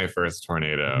remember my first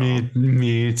tornado.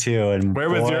 Me too. And where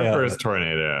was your first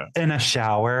tornado? In a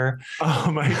shower.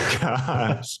 Oh my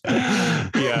gosh.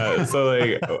 Yeah. So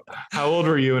like, how old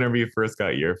were you whenever you first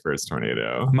got your first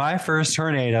tornado? My first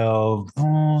tornado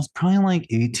was probably like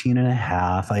 18 and a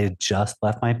half. I had just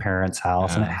left my parents'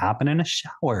 house and it happened in a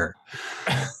shower.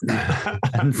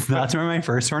 And that's where my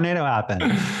first tornado happened.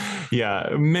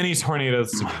 Yeah. Many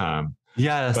tornadoes to come.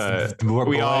 Yes, but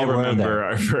we all remember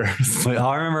our first. We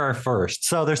all remember our first.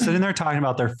 So they're sitting there talking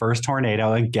about their first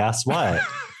tornado, and guess what?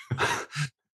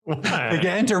 They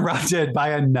get interrupted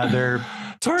by another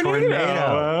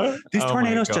tornado. These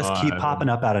tornadoes just keep popping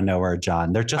up out of nowhere,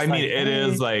 John. They're just. I mean, it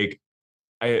is like,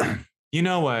 you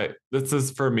know what? This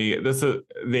is for me.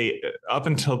 They up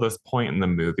until this point in the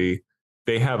movie,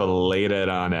 they have laid it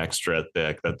on extra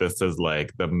thick that this is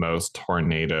like the most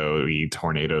tornado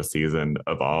season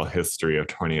of all history of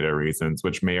tornado reasons,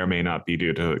 which may or may not be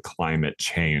due to climate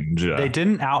change. They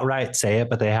didn't outright say it,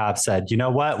 but they have said, you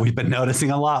know what? We've been noticing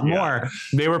a lot more.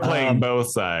 They were playing both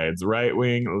sides, right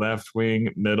wing, left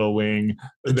wing, middle wing.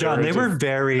 John, they were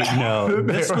very,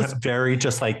 this was very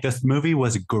just like, this movie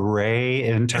was gray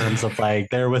in terms of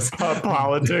like, there was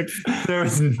politics. There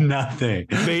was nothing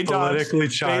politically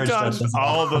charged.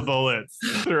 All the bullets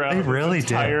throughout the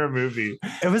entire movie.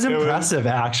 It was impressive,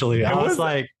 actually. I was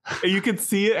like, you could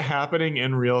see it happening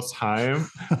in real time.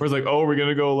 Where it's like, oh, we're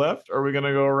gonna go left or we're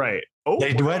gonna go right. Oh,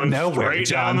 they went nowhere,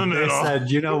 John. Down the middle. They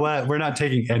said, you know what? We're not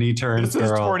taking any turns. This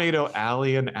is Tornado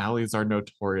Alley, and alleys are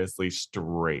notoriously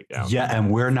straight down. Yeah,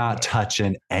 and we're not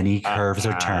touching any curves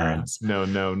or turns. No.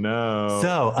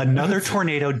 So another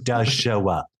tornado does show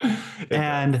up,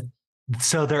 and.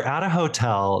 So they're at a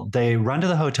hotel. They run to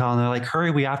the hotel and they're like,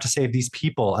 hurry, we have to save these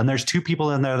people. And there's 2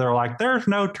 people in there. They're like, there's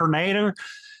no tornado.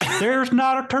 There's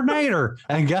not a tornado.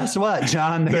 And guess what,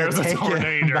 John? There's a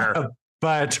tornado.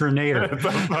 By a tornado. It's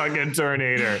a fucking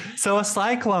tornado. So a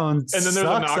cyclone and then there's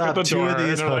a knock at the door,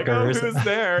 and they're like, "Oh, who's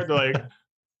there?" They're like,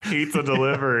 "Pizza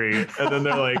delivery." And then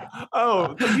they're like,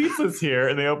 "Oh, the pizza's here."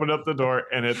 And they open up the door,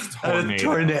 and it's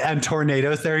tornado. And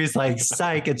Tornado's there. He's like,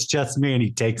 "Psych, it's just me," and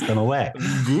he takes them away.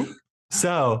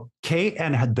 So Kate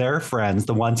and their friends,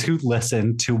 the ones who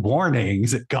listened to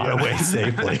warnings, got away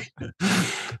safely.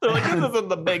 They're like, this isn't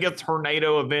the biggest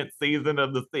tornado event season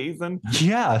of the season.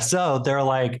 Yeah. So they're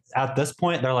like, at this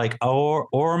point, they're like, oh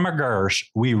my gosh,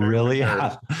 we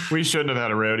shouldn't have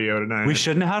had a rodeo tonight. We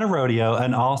shouldn't have had a rodeo.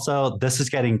 And also, this is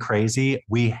getting crazy.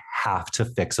 We have to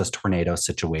fix this tornado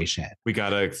situation. We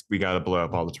gotta blow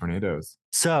up all the tornadoes.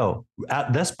 So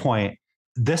at this point,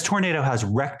 this tornado has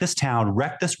wrecked this town,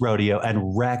 wrecked this rodeo,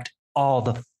 and wrecked all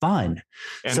the fun.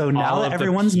 And so now that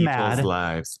everyone's mad,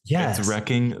 lives. Yes. It's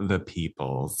wrecking the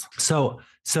people's.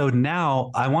 So now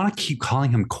I want to keep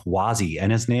calling him Quasi,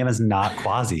 and his name is not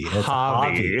Quasi. It's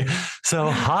Javi.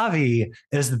 So Javi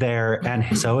is there,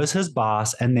 and so is his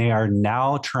boss, and they are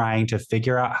now trying to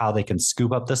figure out how they can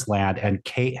scoop up this land. And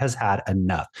Kate has had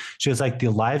enough. She was like, the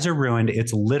lives are ruined.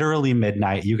 It's literally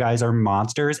midnight. You guys are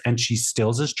monsters. And she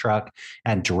steals his truck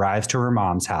and drives to her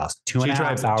mom's house.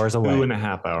 2.5 hours away.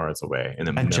 2.5 hours away in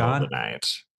the middle of the night.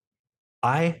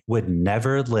 I would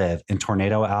never live in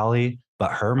Tornado Alley,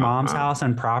 but her mom's house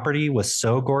and property was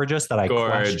so gorgeous that I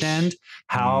questioned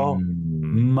how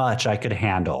much I could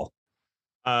handle.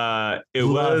 It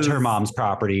loved her mom's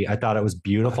property. I thought it was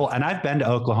beautiful. And I've been to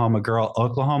Oklahoma, girl.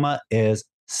 Oklahoma is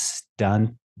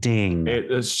stunning.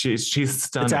 She's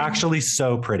stunning. It's actually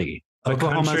so pretty. The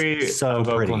country so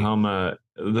pretty. Oklahoma,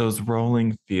 those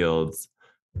rolling fields,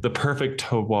 the perfect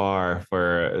terroir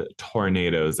for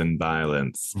tornadoes and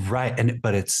violence. Right.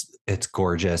 But it's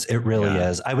gorgeous. It really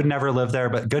is. I would never live there,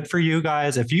 but good for you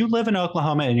guys. If you live in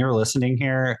Oklahoma and you're listening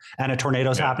here and a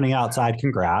tornado's happening outside,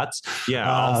 congrats. Yeah.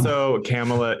 Also,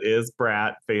 Kamala is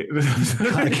Brat.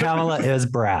 Kamala is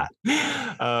Brat.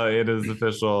 It is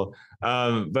official.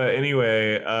 But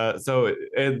anyway,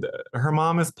 her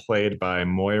mom is played by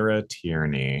Moira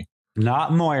Tierney.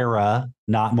 Not Moira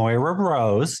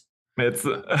Rose. It's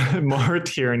Moira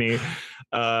Tierney.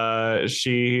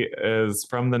 She is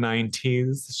from the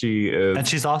 90s. She is, and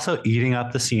she's also eating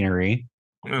up the scenery.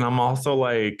 And I'm also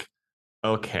like,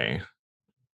 okay,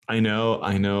 I know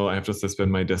I have to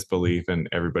suspend my disbelief and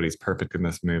everybody's perfect in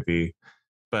this movie,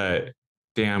 but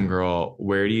damn girl,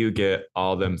 where do you get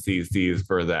all them CCs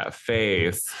for that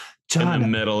face? John, in the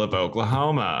middle of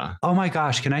Oklahoma? Oh my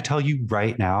gosh, can I tell you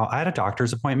right now? I had a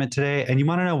doctor's appointment today, and you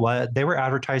want to know what? They were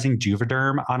advertising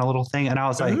Juvederm on a little thing, and I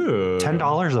was like,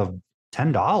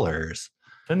 $10.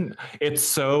 And it's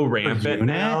so rampant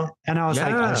now. And I was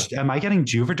like, am I getting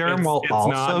Juvederm while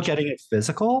also getting it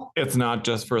physical? It's not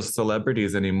just for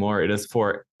celebrities anymore. It is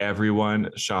for everyone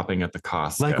shopping at the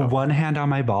Costco. Like one hand on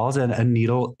my balls and a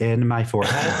needle in my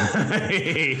forehead.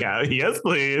 Yes,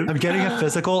 please. I'm getting a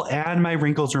physical and my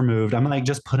wrinkles removed. I'm like,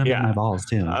 just put them in my balls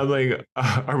too. I'm like,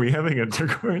 are we having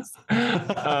intercourse?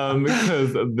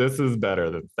 Because this is better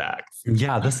than sex.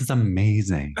 Yeah, this is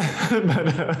amazing.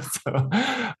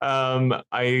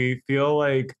 I feel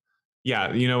like,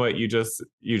 you know what? You just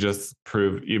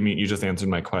proved. You just answered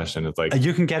my question. It's like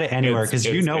you can get it anywhere because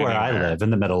you know where I live,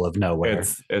 in the middle of nowhere.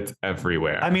 It's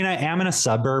everywhere. I mean, I am in a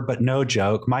suburb, but no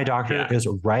joke. My doctor is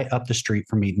right up the street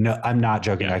from me. No, I'm not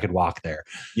joking. I could walk there.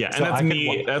 Yeah, so and that's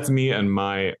me. That's me and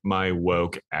my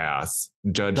woke ass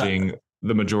judging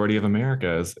the majority of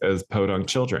America as podunk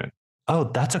children.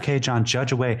 Oh, that's okay, John.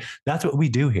 Judge away. That's what we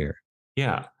do here.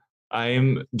 Yeah, I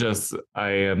am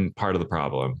part of the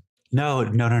problem. No,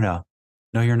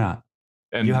 you're not.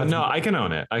 And I can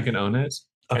own it.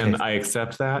 Okay. And I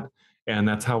accept that. And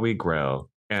that's how we grow.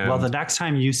 And well, the next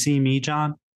time you see me,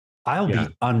 John, I'll be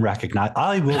unrecognized.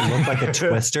 I will look like a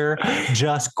twister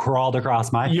just crawled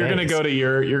across my face. You're gonna go to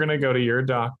your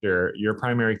doctor, your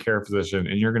primary care physician,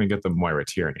 and you're gonna get the Moira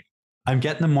Tierney. I'm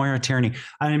getting the Moira Tierney.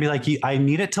 I'm gonna be like, I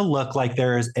need it to look like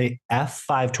there's a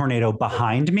F5 tornado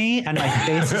behind me, and my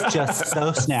face is just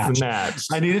so snatched.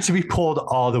 I need it to be pulled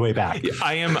all the way back.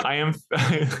 I am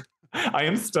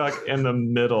stuck in the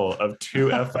middle of two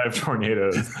F5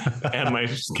 tornadoes, and my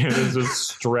skin is just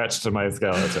stretched to my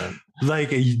skeleton.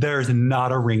 Like there's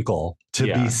not a wrinkle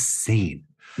to be seen.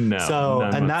 No. So,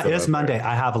 and that is Monday.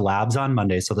 I have labs on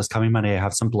Monday. So this coming Monday, I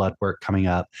have some blood work coming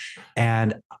up,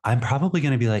 and I'm probably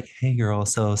going to be like, hey girl,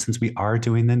 so since we are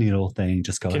doing the needle thing,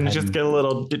 just go ahead. Can you just get a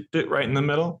little right in the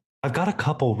middle? I've got a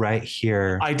couple right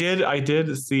here. I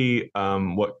did see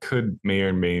what may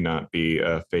or may not be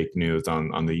fake news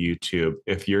on the YouTube.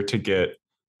 If you're to get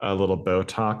a little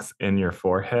Botox in your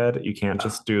forehead. You can't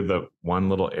just do the one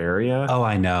little area. Oh,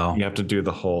 I know. You have to do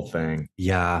the whole thing.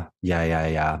 Yeah.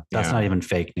 That's not even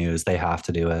fake news. They have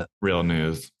to do it. Real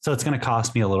news. So it's going to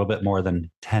cost me a little bit more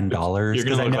than $10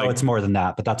 because I know it's more than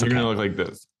that, but that's okay. You're going to look like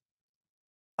this.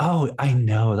 Oh, I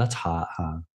know. That's hot,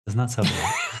 huh? Isn't that so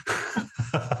bad?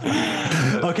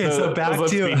 Okay, so back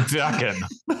to ducking.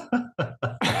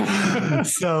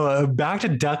 So back to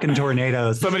duck and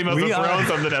tornadoes. Somebody must have thrown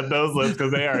something at those lips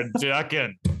because they are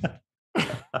ducking.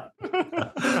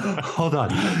 Hold on.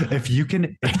 If you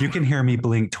can hear me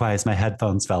blink twice, my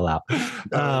headphones fell out.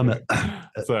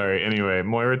 Sorry. Anyway,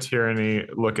 Moira Tierney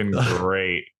looking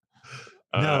great.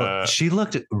 No, she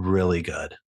looked really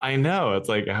good. I know. It's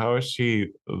like, how is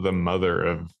she the mother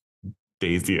of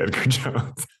Daisy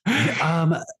Edgar-Jones?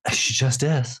 She just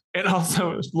is. And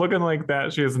also looking like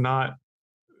that, she has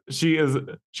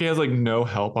like no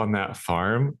help on that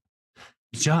farm.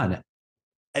 John,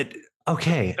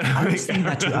 okay. I was thinking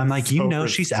that too. I'm like, so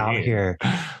she's out here.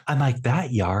 I'm like,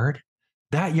 that yard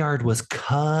was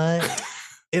cut.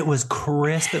 It was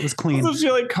crisp. It was clean. So she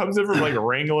like comes in from like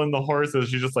wrangling the horses.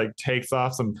 She just like takes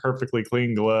off some perfectly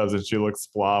clean gloves and she looks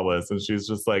flawless. And she's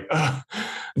just like,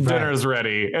 dinner's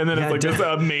ready. And then it's like this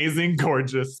amazing,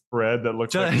 gorgeous spread that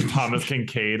looks like Thomas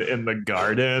Kincaid in the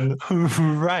garden.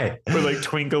 Right. With like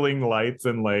twinkling lights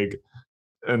and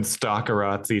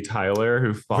Stockerazzi Tyler,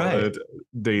 who followed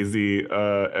Daisy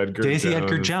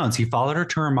Edgar-Jones. He followed her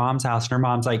to her mom's house, and her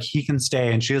mom's like, he can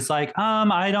stay. And she was like,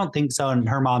 I don't think so. And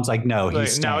her mom's like, no,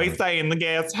 he's staying. No, he's staying in the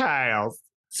guest house.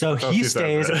 So he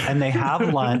stays and they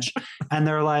have lunch and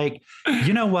they're like,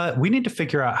 you know what? We need to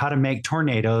figure out how to make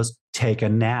tornadoes take a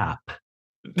nap.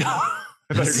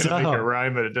 I thought you were going to make it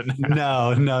rhyme, but it didn't happen.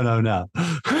 No.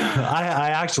 I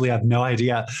actually have no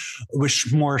idea.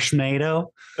 Which more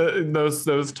tornado?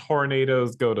 Those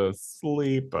tornadoes go to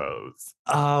sleepos.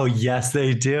 Oh, yes,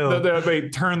 they do. They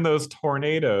turn those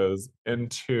tornadoes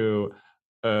into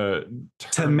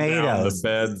tomatoes. The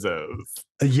benzos.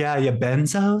 Yeah,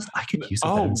 benzos. I could use a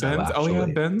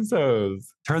benzo. Benzos.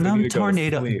 Turn them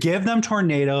tornado. Give them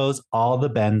tornadoes. All the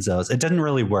benzos. It didn't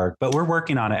really work, but we're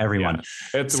working on it, everyone.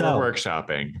 Yeah, we're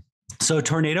workshopping. So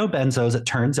tornado benzos, it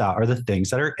turns out, are the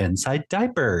things that are inside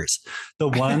diapers, the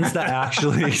ones that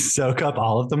actually soak up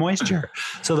all of the moisture.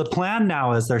 So the plan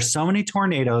now is there's so many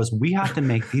tornadoes, we have to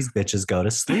make these bitches go to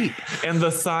sleep. And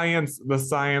the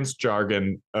science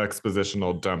jargon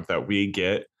expositional dump that we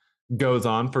get goes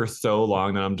on for so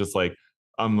long that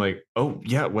I'm like, oh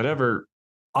yeah, whatever.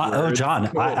 John,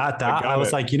 cool. I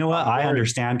was like, you know what? I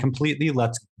understand completely.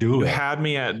 Let's do it. You had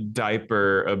me at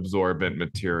diaper absorbent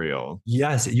material.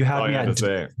 Yes, you had me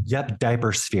at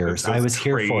diaper spheres. I was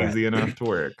here for it. Crazy enough to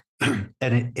work. And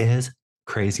it is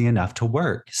crazy enough to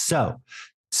work. So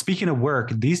speaking of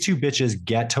work, these two bitches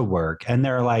get to work and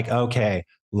they're like, okay,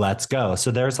 let's go.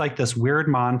 So there's like this weird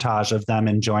montage of them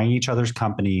enjoying each other's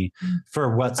company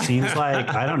for what seems like,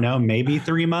 I don't know, maybe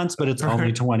 3 months, but it's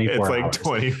only 24 hours. It's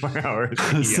like 24 hours.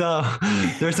 Yeah. So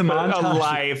there's a montage. A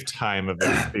lifetime of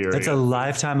experience. It's a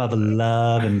lifetime of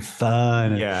love and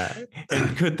fun. Yeah.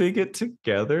 And could they get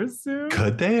together soon?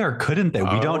 Could they or couldn't they?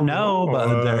 We don't know,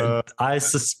 but I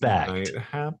suspect. Might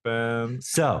happen.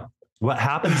 So what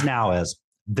happens now is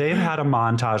they've had a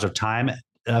montage of time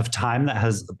that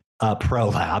has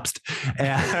prolapsed,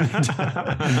 and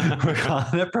we're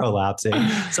calling it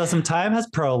prolapsing. So some time has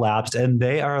prolapsed and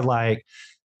they are like,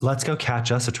 let's go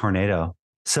catch us a tornado.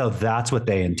 So that's what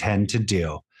they intend to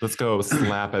do. Let's go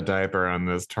slap a diaper on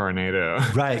this tornado.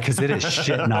 Right, because it is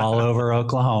shitting all over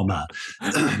Oklahoma.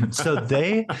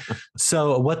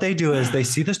 So what they do is they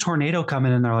see this tornado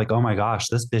coming and they're like, oh my gosh,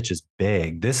 this bitch is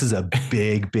big. This is a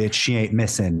big bitch. She ain't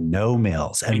missing no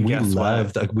meals. And we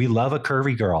love a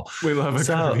curvy girl. We love a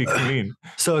curvy queen.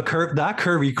 So that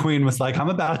curvy queen was like, I'm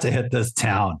about to hit this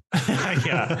town.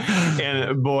 Yeah.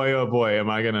 And boy, oh boy,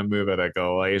 am I going to move at a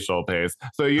glacial pace.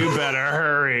 So you better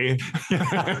hurry.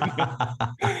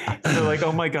 And they're like,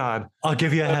 oh my God. I'll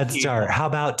give you a head start. How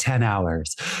about 10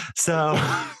 hours? So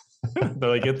they're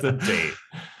like, it's a date.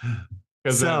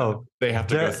 So they have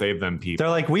to go save them people. They're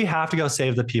like, we have to go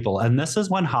save the people. And this is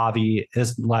when Javi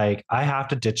is like, I have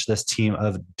to ditch this team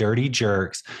of dirty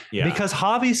jerks. Yeah. Because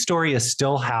Javi's story is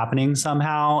still happening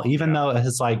somehow, though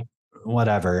it's like,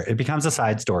 whatever. It becomes a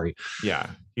side story. Yeah.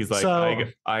 He's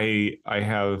like, he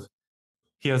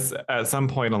has at some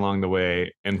point along the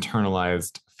way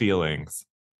internalized feelings.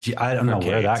 I don't know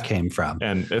where that came from.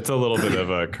 And it's a little bit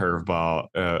of a curveball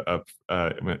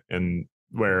in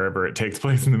wherever it takes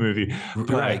place in the movie.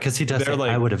 Right. Because he does say,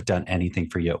 I would have done anything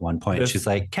for you at one point. And she's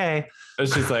like, okay.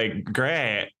 She's like,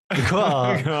 great. Cool.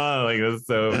 Like, that's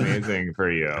so amazing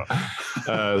for you.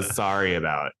 Sorry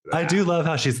about that. I do love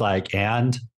how she's like,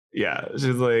 and yeah,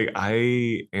 she's like,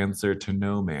 I answer to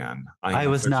no man. I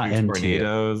was not into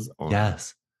tornadoes.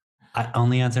 Yes. I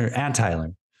only answer and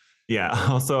Tyler. Yeah.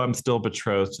 Also, I'm still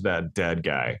betrothed to that dead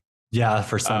guy. Yeah,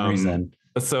 for some reason.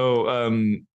 So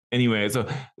anyway, so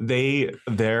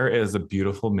there is a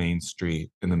beautiful main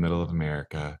street in the middle of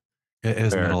America. It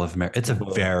is middle of America. It's a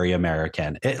very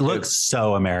American. It looks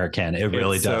so American. It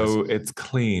really does. So it's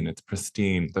clean. It's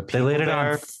pristine. They laid it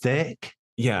on thick.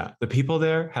 Yeah, the people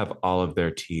there have all of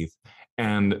their teeth,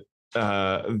 and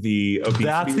the obesity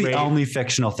that's the rate, only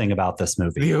fictional thing about this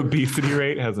movie. The obesity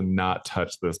rate has not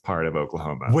touched this part of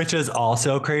Oklahoma, which is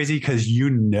also crazy because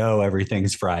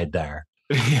everything's fried there.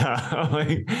 Yeah,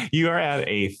 like you are at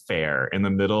a fair in the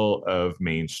middle of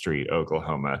Main Street,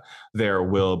 Oklahoma. There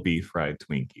will be fried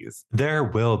Twinkies. There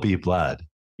will be blood.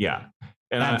 Yeah,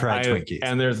 and fried Twinkies.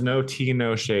 And there's no tea,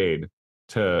 no shade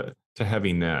to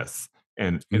heaviness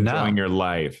and enjoying your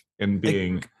life and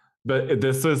being. But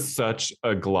this is such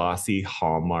a glossy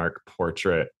Hallmark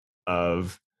portrait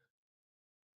of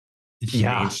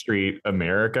Main Street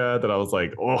America that I was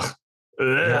like, oh,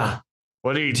 yeah.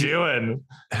 What are you doing?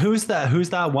 Who's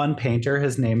that one painter?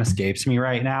 His name escapes me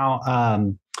right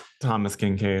now. Thomas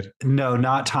Kincaid. No,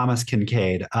 not Thomas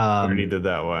Kincaid. Already did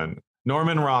that one.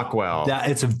 Norman Rockwell.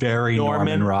 It's very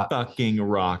Norman fucking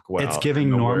Rockwell. It's giving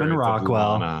Norman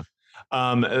Rockwell.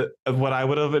 What I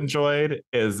would have enjoyed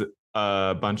is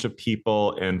a bunch of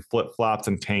people in flip-flops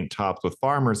and tank tops with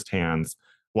farmers' tans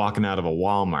walking out of a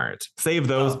Walmart. Save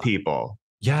those people.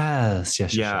 Yes.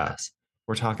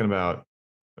 We're talking about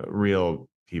real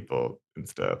people and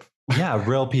stuff. Yeah,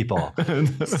 real people.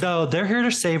 So they're here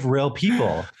to save real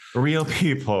people. Real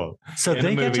people. So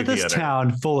they get to this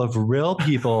town full of real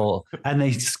people and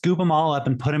they scoop them all up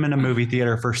and put them in a movie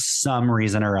theater for some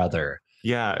reason or other.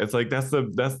 Yeah, it's like that's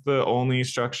the only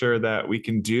structure that we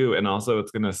can do, and also it's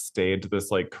going to stage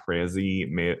this like crazy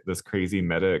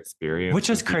meta experience, which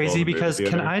is crazy because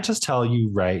can I just tell you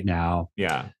right now?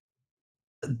 Yeah,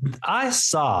 I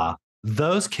saw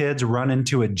those kids run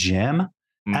into a gym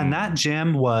and that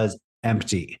gym was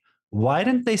empty. Why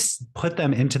didn't they put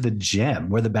them into the gym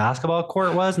where the basketball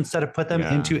court was instead of put them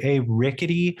into a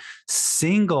rickety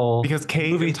single? Because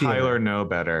Kate and Tyler know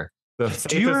better.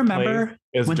 Do you remember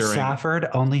when Safford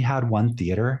only had one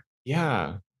theater?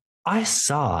 Yeah. I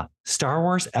saw Star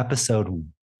Wars Episode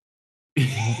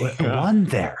 1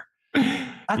 there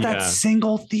at that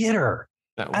single theater.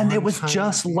 And it was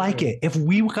just like it. If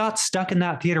we got stuck in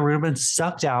that theater, we would have been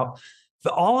sucked out.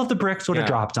 All of the bricks would have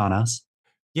dropped on us.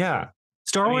 Yeah.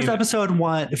 Star Wars Episode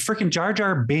 1, freaking Jar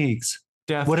Jar Binks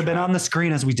would have been on the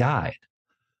screen as we died.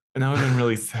 And that would have been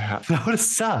really sad. That would have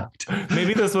sucked.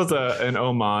 Maybe this was an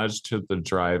homage to the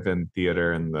drive-in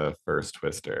theater in the first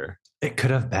Twister. It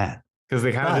could have been. Because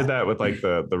they kind of did that with like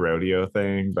the rodeo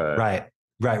thing. But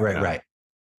Right.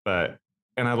 But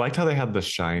and I liked how they had The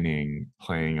Shining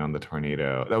playing on the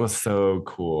tornado. That was so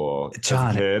cool.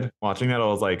 John, as a kid watching that, I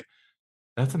was like,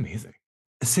 that's amazing.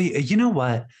 See, you know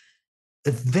what?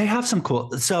 They have some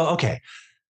cool. So, okay.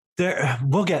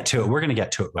 We'll get to it. We're going to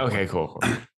get to it. Okay, cool.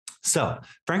 So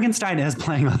Frankenstein is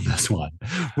playing on this one,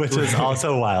 which is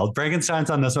also wild. Frankenstein's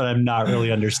on this one. I'm not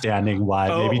really understanding why.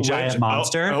 Maybe giant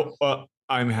monster.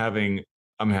 I'm having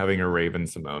a Raven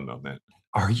Simone moment.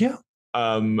 Are you?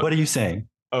 What are you saying?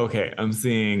 Okay, I'm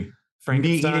seeing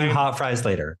Frankenstein. Me eating hot fries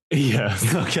later.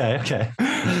 Yes. Okay.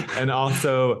 And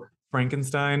also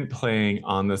Frankenstein playing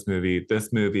on this movie.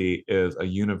 This movie is a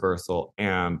Universal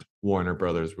and Warner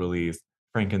Brothers release.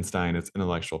 Frankenstein is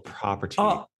intellectual property.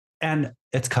 Oh, and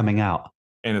it's coming out.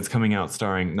 And it's coming out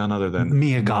starring none other than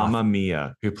Mamma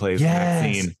Mia, who plays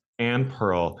Maxine, and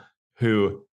Pearl,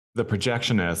 who the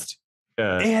projectionist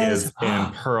is in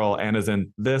Pearl and is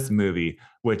in this movie,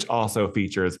 which also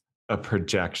features a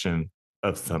projection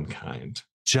of some kind.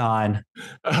 John,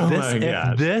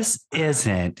 this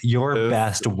isn't your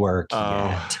best work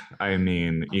yet. I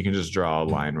mean, you can just draw a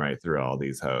line right through all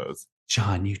these hoes.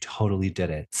 John, you totally did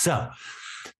it. So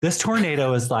this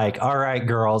tornado is like, all right,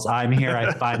 girls, I'm here.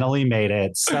 I finally made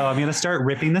it. So I'm going to start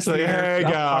ripping this. Like, hey,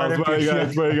 guys, what are you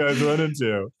guys running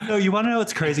to? So you want to know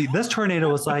what's crazy? This tornado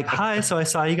was like, hi, so I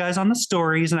saw you guys on the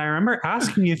stories. And I remember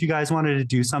asking you if you guys wanted to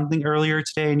do something earlier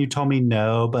today. And you told me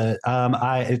no. But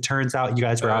it turns out you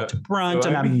guys were out to brunch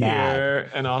and I'm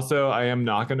mad. And also, I am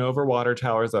knocking over water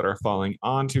towers that are falling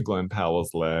onto Glen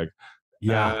Powell's leg.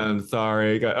 Yeah. And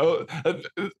sorry.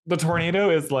 The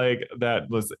tornado is like that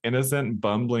was innocent,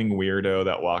 bumbling weirdo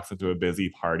that walks into a busy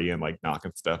party and like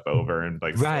knocking stuff over and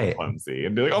like so clumsy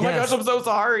and be like, oh my gosh, I'm so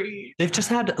sorry. They've just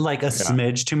had like a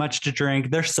smidge too much to drink.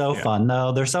 They're so fun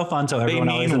though. They're so fun. So everyone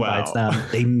always invites them.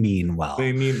 They mean well.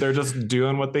 They're just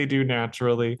doing what they do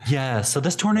naturally. Yeah. So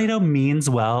this tornado means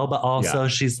well, but also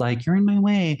she's like, you're in my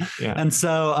way. Yeah. And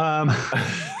so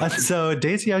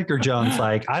Daisy Edgar-Jones,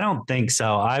 like, I don't think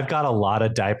so. I've got a lot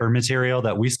of diaper material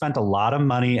that we spent a lot of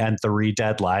money and 3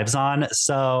 dead lives on.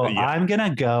 So I'm going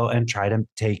to go and try to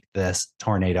take this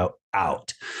tornado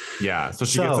out. Yeah. So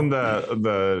she gets in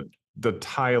the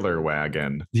Tyler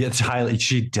wagon. Yeah, Tyler,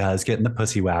 she does get in the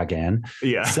pussy wagon.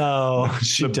 Yeah. So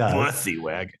she does. Pussy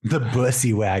wagon. The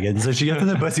pussy wagon. So she gets in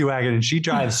the pussy wagon and she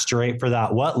drives straight for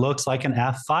that. What looks like an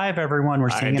F5, everyone. We're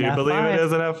seeing an F5. I do believe it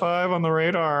is an F5 on the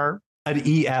radar. An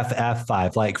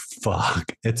EFF5, like,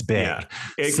 fuck, it's big. Yeah.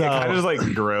 It kind of just like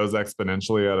grows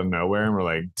exponentially out of nowhere, and we're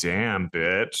like, damn,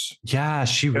 bitch. Yeah,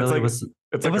 she really was.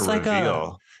 It's like a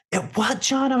reveal. What,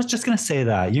 John? I was just going to say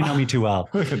that. You know me too well.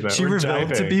 She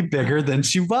revealed to be bigger than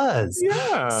she was.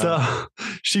 Yeah. So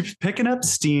she's picking up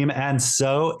steam, and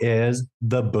so is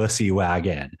the bussy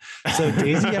wagon. So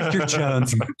Daisy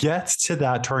Edgar-Jones gets to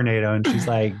that tornado, and she's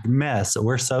like, miss,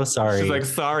 we're so sorry. She's like,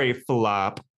 sorry,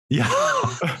 flop. Yeah.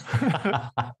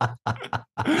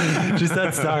 She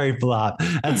said, sorry, flop.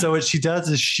 And so what she does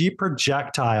is she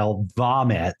projectile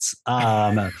vomits.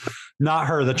 Not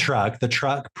her, the truck. The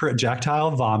truck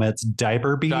projectile vomits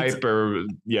diaper beads.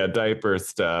 Diaper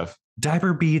stuff.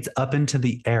 Diaper beads up into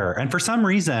the air. And for some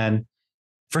reason,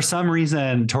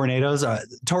 tornadoes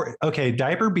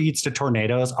diaper beads to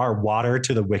tornadoes are water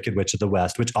to the Wicked Witch of the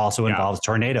West, which also involves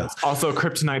tornadoes. Also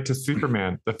kryptonite to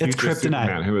Superman, the future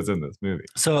Superman who was in this movie.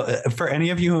 So for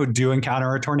any of you who do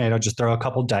encounter a tornado, just throw a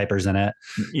couple diapers in it.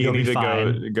 You need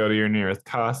to go to your nearest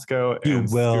Costco and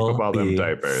scoop up all them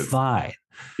diapers. Fine.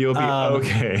 You'll be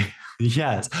okay.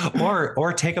 Yes.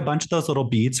 Or take a bunch of those little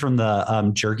beads from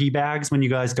the jerky bags when you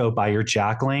guys go buy your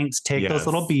Jack Links. Take those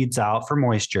little beads out for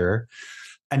moisture.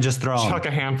 And just chuck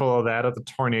a handful of that at the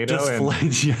tornado and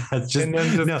then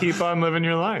keep on living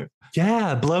your life.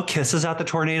 Yeah, blow kisses at the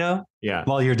tornado. Yeah,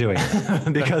 while you're doing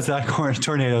it, because that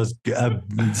tornado's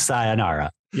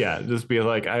sayonara. Yeah, just be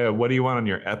like, what do you want on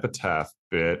your epitaph,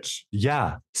 bitch?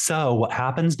 Yeah. So what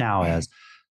happens now is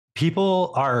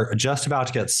people are just about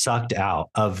to get sucked out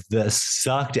of this.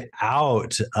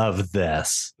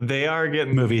 They are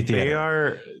getting movie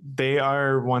theater. They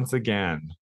are once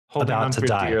again holding on for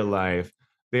dear life.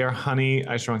 They are Honey,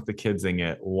 I Shrunk the Kidsing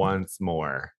it once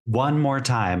more. One more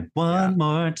time. One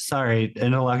more. Sorry,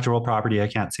 intellectual property. I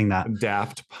can't sing that.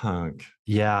 Daft Punk.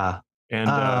 Yeah.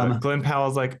 And Glen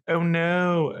Powell's like, oh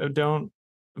no, don't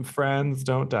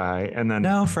die. And then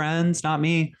no, friends, not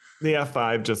me. The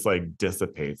F5 just like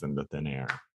dissipates into thin air.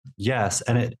 Yes.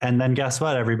 And then guess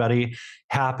what, everybody?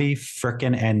 Happy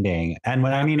frickin' ending. And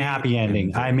when I mean happy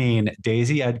ending, I mean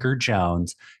Daisy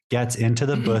Edgar-Jones gets into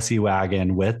the bussy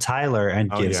wagon with Tyler and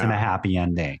gives him a happy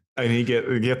ending. And he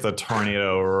gets a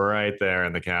tornado right there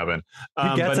in the cabin.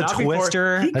 He gets a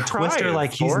twister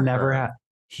like he's never had.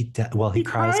 He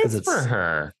cries because it's for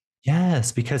her.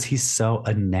 Yes, because he's so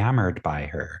enamored by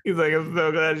her. He's like, I'm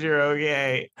so glad you're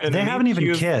okay. And they haven't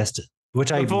even kissed,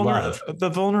 which I love. The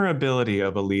vulnerability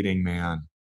of a leading man.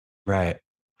 Right.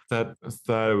 That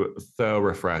so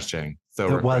refreshing. So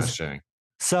refreshing.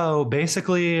 So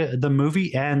basically, the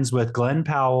movie ends with Glen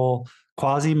Powell,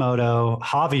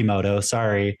 Javimoto,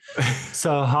 sorry.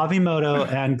 So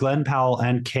Javimoto and Glen Powell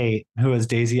and Kate, who is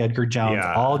Daisy Edgar-Jones,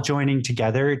 all joining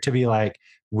together to be like,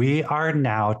 we are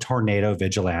now tornado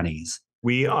vigilantes.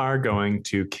 We are going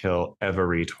to kill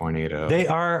every tornado. They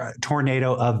are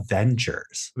tornado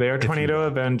avengers. They are tornado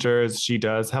avengers. She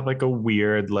does have like a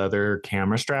weird leather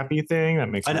camera strappy thing that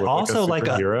makes her look also like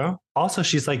a superhero. Also,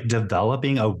 she's like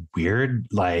developing a weird,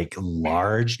 like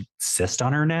large cyst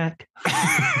on her neck.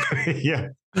 Yeah.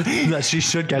 That she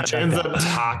should get checked ends up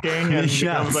talking and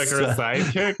becomes like her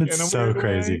sidekick. It's so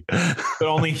crazy. But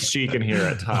only she can hear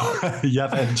it talk.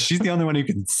 Yep. And she's the only one who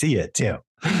can see it too.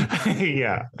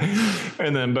 Yeah.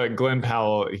 And then, but Glen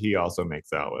Powell, he also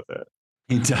makes out with it.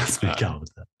 He does make out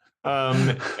with it.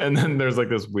 And then there's like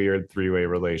this weird 3-way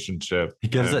relationship. He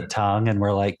gives it tongue and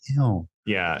we're like, ew.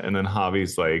 Yeah. And then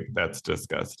Javi's like, that's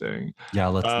disgusting. Yeah,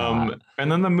 let's not.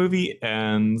 And then the movie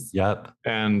ends. Yep.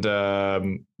 And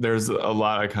there's a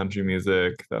lot of country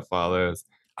music that follows.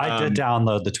 I did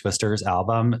download the Twisters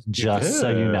album, just so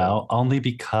you know, only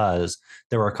because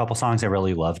there were a couple songs I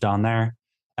really loved on there.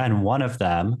 And one of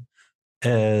them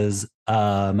is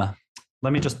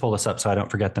let me just pull this up so I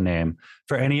don't forget the name.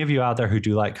 For any of you out there who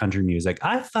do like country music,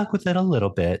 I fuck with it a little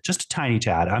bit, just a tiny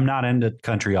tad. I'm not into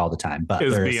country all the time, but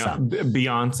there is some.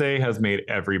 Beyonce has made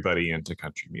everybody into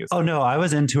country music. Oh no, I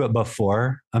was into it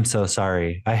before. I'm so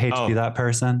sorry. I hate to be that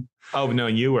person. Oh no,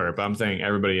 you were, but I'm saying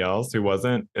everybody else who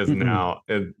wasn't is now.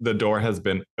 The door has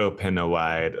been open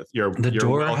wide. You're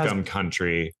welcome,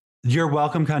 country. You're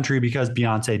welcome, country, because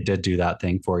Beyonce did do that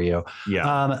thing for you.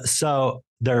 Yeah. So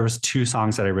there was 2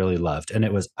 songs that I really loved, and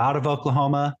it was "Out of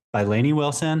Oklahoma" by Lainey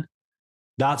Wilson.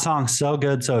 That song's so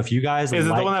good. So if you guys is it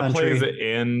the one that plays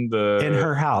in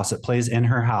her house? It plays in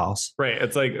her house. Right.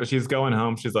 It's like she's going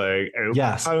home. She's like,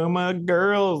 Oklahoma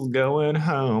girls going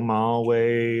home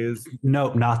always.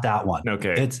 Nope, not that one.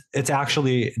 Okay. It's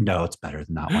actually it's better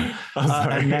than that one.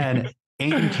 And then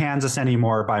 "Ain't in Kansas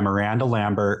Anymore" by Miranda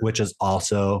Lambert, which is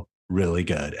also really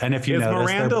good. And if you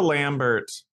notice, Miranda Lambert,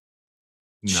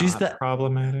 she's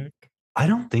problematic. I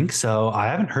don't think so. I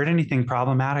haven't heard anything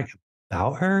problematic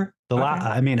about her.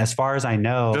 I mean, as far as I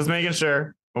know, just making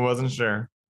sure. I wasn't sure.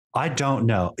 I don't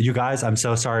know, you guys. I'm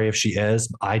so sorry if she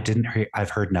is. I've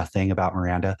heard nothing about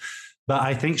Miranda, but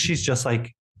I think she's just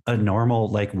like a normal,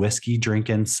 like whiskey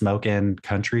drinking, smoking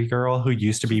country girl who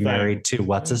used to be married to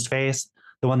what's his face,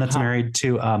 the one that's married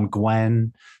to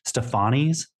Gwen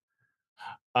Stefani's.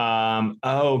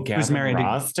 Who's married to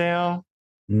Rossdale?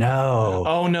 No.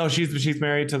 Oh no, she's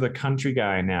married to the country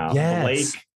guy now. Yes.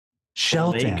 Blake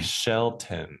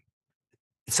Shelton.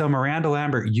 So Miranda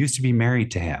Lambert used to be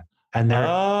married to him, and they're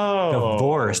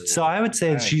divorced. So I would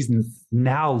say she's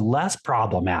now less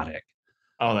problematic.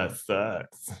 Oh, that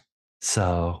sucks.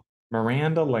 So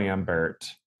Miranda Lambert.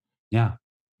 Yeah.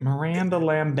 Miranda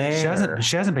Lambert.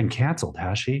 She hasn't been canceled,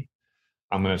 has she?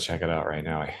 I'm going to check it out right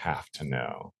now. I have to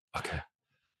know. Okay.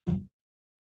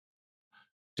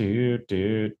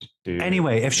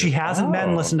 Anyway, if she hasn't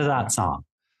been, listen to that song.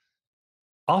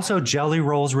 Also, Jelly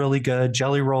Roll's really good.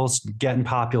 Jelly Roll's getting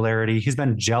popularity. He's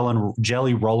been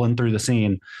jelly rolling through the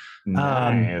scene.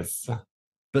 Nice.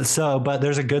 But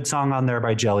there's a good song on there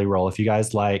by Jelly Roll. If you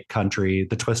guys like country,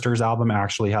 the Twisters album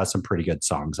actually has some pretty good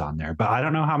songs on there. But I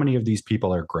don't know how many of these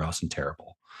people are gross and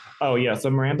terrible. Oh yeah, so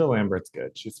Miranda Lambert's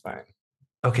good. She's fine.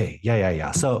 Okay,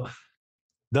 yeah. So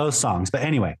those songs. But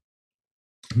anyway,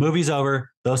 movie's over.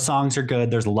 Those songs are good.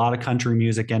 There's a lot of country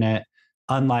music in it.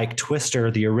 Unlike Twister,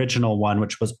 the original one,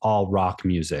 which was all rock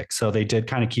music. So they did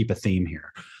kind of keep a theme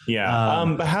here. Yeah.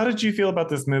 But how did you feel about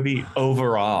this movie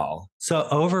overall? So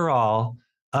overall,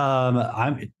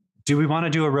 do we want to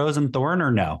do a Rose and Thorn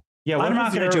or no? Yeah. I'm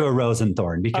not going to do a Rose and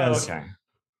Thorn because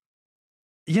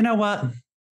you know what?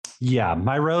 Yeah,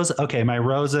 my rose. Okay. My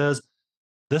rose is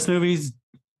this movie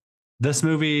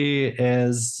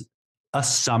is a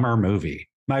summer movie.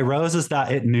 My rose is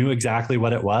that it knew exactly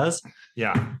what it was.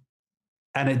 Yeah.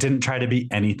 And it didn't try to be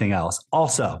anything else.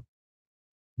 Also,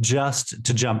 just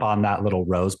to jump on that little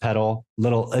rose petal,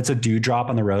 it's a dewdrop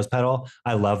on the rose petal.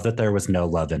 I love that there was no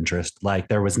love interest. Like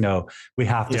there was no, we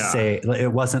have to say,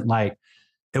 it wasn't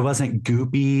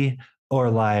goopy or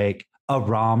like a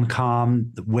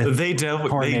rom-com with they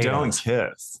don't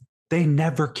kiss. They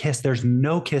never kiss. There's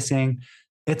no kissing.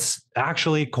 It's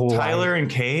actually cool. Tyler and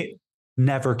Kate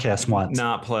never kiss once.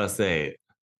 Not +8.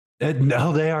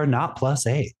 No, they are not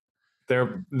 +8.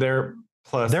 They're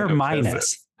plus. They're minus.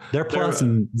 Kisses. They're plus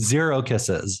 0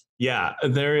 kisses. Yeah,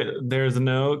 there's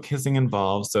no kissing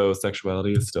involved, so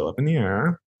sexuality is still up in the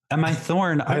air. And my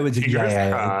thorn, I would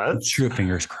true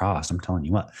fingers crossed. I'm telling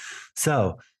you what.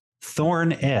 So the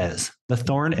thorn is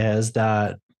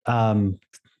that Glen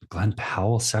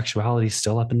Powell's sexuality is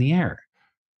still up in the air,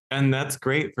 and that's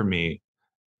great for me.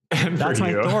 That's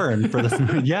my thorn for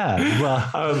the yeah.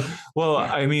 Well,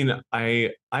 I mean,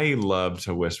 I love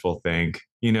to wishful think.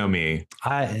 You know me.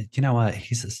 You know what?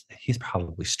 He's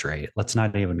probably straight. Let's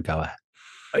not even go.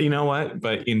 You know what?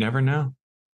 But you never know.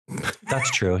 That's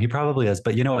true. He probably is.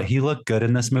 But you know what? He looked good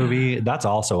in this movie. That's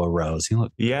also a rose. He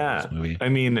looked good in this movie. I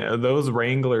mean, those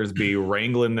wranglers be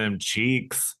wrangling them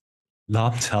cheeks. No,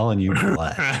 I'm telling you,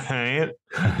 right?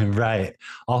 Right.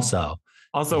 Also,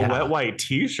 wet white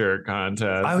t-shirt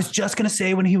contest. I was just gonna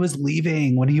say when he was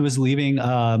leaving,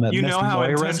 you know how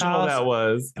intentional that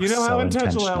was. You know how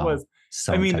intentional that was.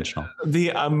 So intentional.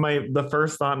 The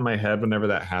first thought in my head whenever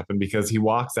that happened, because he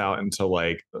walks out into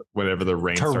like whenever the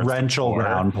rain torrential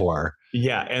downpour.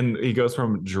 Yeah, and he goes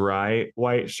from dry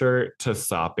white shirt to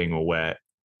sopping wet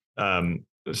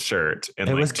shirt.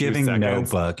 It was giving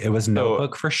Notebook. It was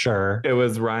Notebook for sure. It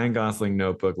was Ryan Gosling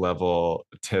Notebook level,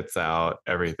 tits out,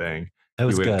 everything. It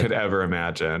was good. Could ever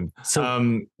imagine.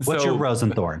 So, what's your rose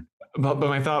and thorn? But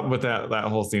my thought with that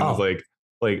whole scene was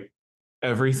like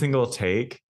every single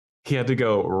take, he had to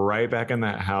go right back in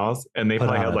that house, and they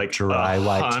probably had like dry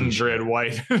 100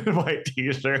 white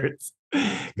t-shirts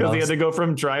because he had to go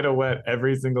from dry to wet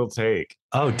every single take.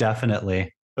 Oh,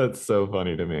 definitely. That's so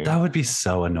funny to me. That would be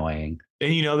so annoying.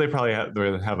 And they probably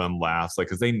they're having laughs, like,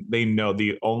 because they know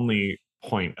the only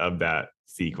point of that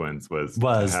sequence was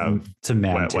to have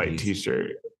wet white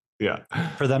t-shirt. Yeah,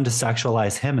 for them to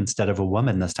sexualize him instead of a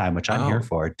woman this time, which I'm here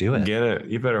for. Do it. Get it.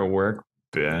 You better work,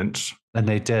 bench. And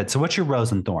they did. So what's your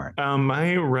rose and thorn?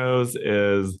 My rose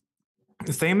is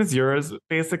the same as yours.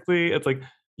 Basically, it's like,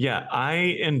 yeah, I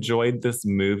enjoyed this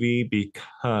movie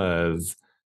because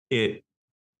it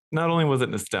not only was it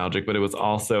nostalgic, but it was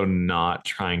also not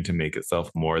trying to make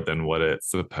itself more than what it's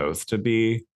supposed to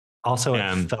be. Also,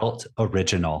 it felt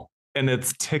original. And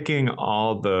it's ticking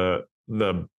all the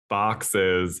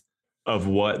boxes of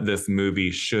what this movie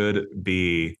should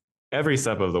be every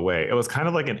step of the way. It was kind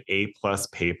of like an A+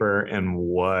 paper in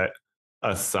what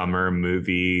a summer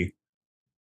movie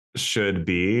should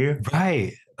be.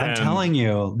 Right. I'm telling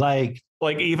you, like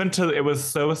even it was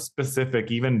so specific,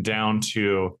 even down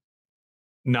to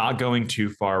not going too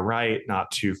far right, not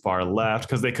too far left,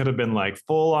 because they could have been like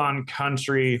full on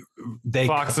country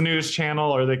Fox News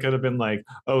channel, or they could have been like,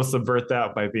 oh, subvert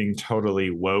that by being totally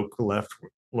woke left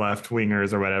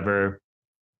wingers or whatever.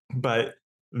 But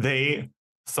they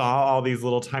saw all these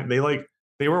little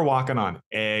they were walking on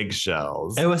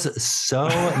eggshells. It was so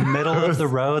middle of the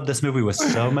road. This movie was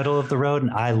so middle of the road,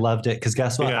 and I loved it because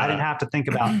guess what? Yeah. I didn't have to think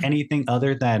about anything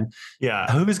other than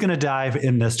who's going to dive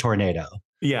in this tornado.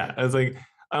 Yeah, I was like,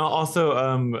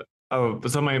 also,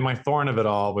 so my thorn of it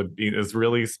all is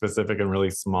really specific and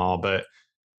really small, but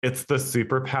it's the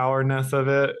superpowerness of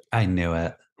it. I knew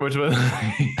it. Which was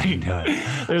I knew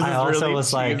it. There's I this also really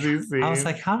was cheesy scene. I was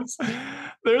like, how's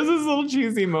there's this little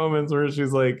cheesy moments where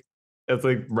she's like, it's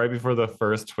like right before the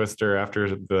first twister after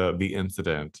the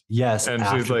incident. Yes, and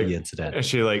after she's like the incident. And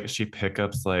she picks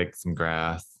up like some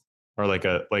grass, or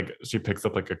she picks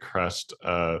up like a crushed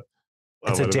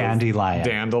it's a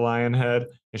dandelion head,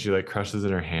 and she like crushes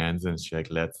in her hands, and she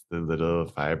like lets the little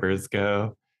fibers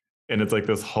go, and it's like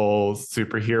this whole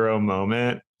superhero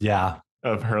moment. Yeah.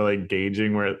 Of her like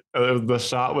gauging where the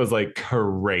shot was like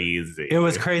crazy. It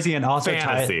was crazy, and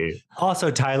also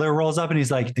Tyler rolls up and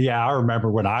he's like, "Yeah, I remember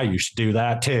when I used to do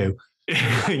that too."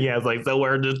 Yeah, it's like, so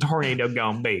where's the tornado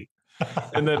gonna be?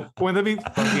 And then wouldn't that be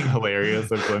fucking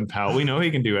hilarious if Glen Powell? We know he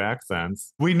can do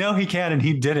accents. We know he can, and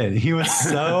he didn't. He was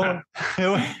so.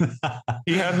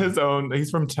 He had his own. He's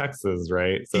from Texas,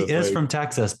 right? So he is from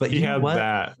Texas, but he had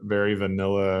that very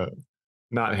vanilla.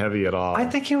 Not heavy at all. I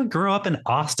think he grew up in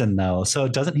Austin though. So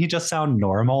doesn't he just sound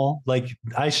normal? Like,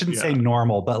 I shouldn't say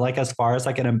normal, but like as far as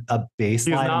like a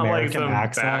baseline American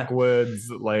accent.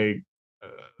 Backwoods,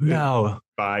 no.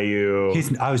 Bayou.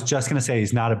 I was just gonna say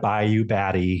he's not a Bayou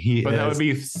baddie. That would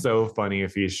be so funny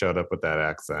if he showed up with that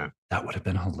accent. That would have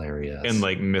been hilarious. And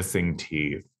like missing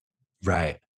teeth.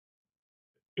 Right.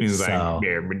 He's like, right.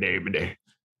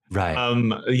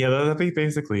 Yeah, that'd be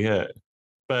basically it.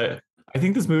 But I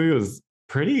think this movie was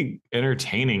pretty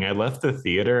entertaining. I left the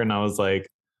theater and I was like,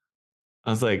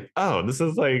 oh, this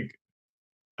is like,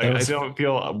 I don't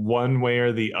feel one way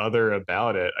or the other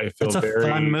about it. I feel it's a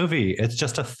fun movie. It's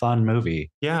just a fun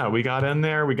movie. Yeah, we got in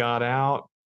there, we got out.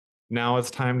 Now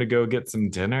it's time to go get some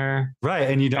dinner. Right,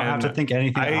 and you don't have to think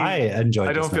anything. I enjoyed.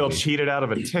 I don't feel cheated out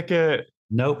of a ticket.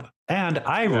 Nope. And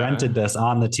I rented this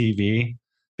on the TV.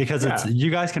 Because you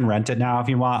guys can rent it now if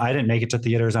you want. I didn't make it to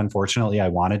theaters, unfortunately. I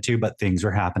wanted to, but things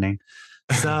were happening.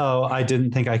 So I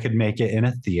didn't think I could make it in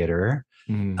a theater.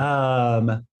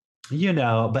 But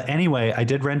anyway, I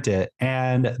did rent it,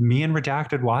 and me and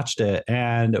Redacted watched it,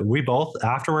 and we both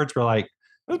afterwards were like,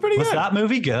 was pretty good. Was that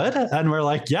movie good? And we're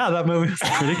like, yeah, that movie was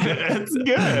pretty good. It's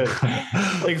good.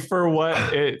 Like, for what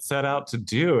it set out to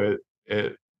do,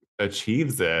 it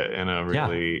achieves it in a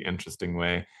really interesting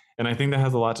way. And I think that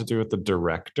has a lot to do with the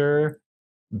director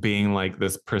being like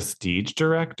this prestige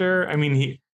director. I mean,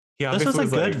 he this was a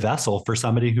good vessel for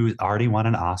somebody who already won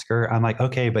an Oscar. I'm like,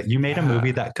 okay, but you made a movie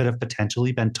that could have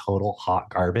potentially been total hot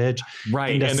garbage.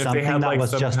 Right. And if they had like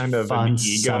some kind of an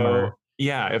ego,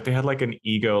 if they had like an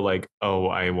ego, like, oh,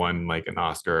 I won like an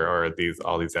Oscar or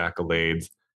all these accolades,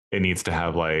 it needs to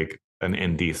have like an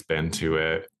indie spin to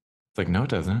it. It's like, no, it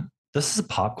doesn't. This is a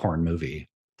popcorn movie.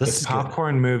 It's a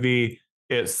popcorn movie.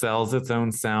 It sells its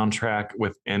own soundtrack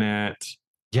within it.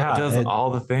 Yeah. It does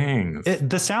all the things. The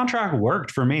soundtrack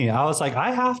worked for me. I was like,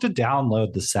 I have to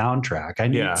download the soundtrack. I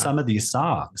need some of these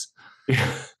songs.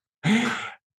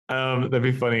 And That'd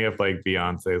be funny if like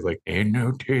Beyonce is like, ain't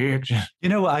no tears. You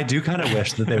know, I do kind of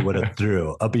wish that they would have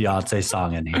threw a Beyonce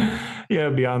song in here. Yeah,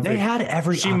 Beyonce. They had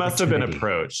every. She must have been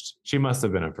approached. She must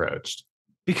have been approached.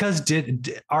 Because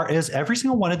is every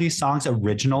single one of these songs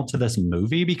original to this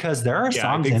movie? Because there are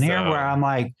songs in here where I'm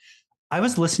like, I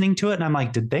was listening to it and I'm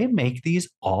like, did they make these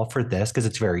all for this? Because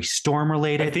it's very storm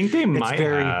related. I think they might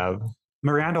have.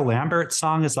 Miranda Lambert's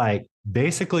song is like,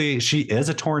 basically, she is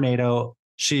a tornado.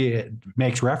 She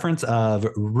makes reference of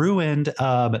ruined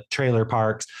trailer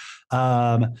parks.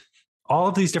 All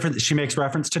of these different, she makes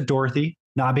reference to Dorothy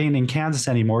not being in Kansas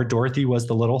anymore. Dorothy was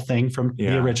the little thing from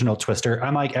the original Twister.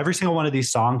 I'm like, every single one of these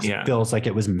songs feels like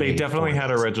it was made. They definitely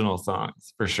had original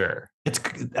songs for sure.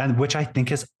 And which I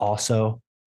think is also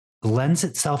lends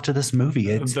itself to this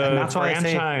movie. And that's why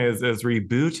franchise is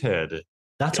rebooted.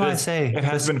 That's why I say it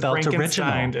has been felt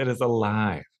original. It is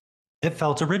alive. It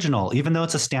felt original, even though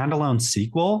it's a standalone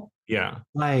sequel. Yeah.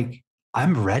 Like,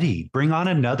 I'm ready. Bring on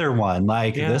another one.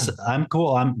 Like this. I'm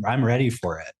cool. I'm ready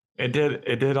for it. It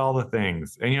did all the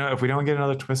things. And if we don't get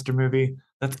another Twister movie,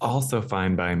 that's also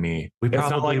fine by me. We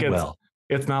probably will.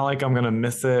 It's not like I'm gonna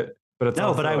miss it, but it's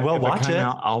but I will watch it.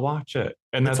 I'll watch it.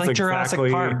 And that's like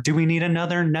Jurassic Park. Do we need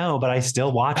another? No, but I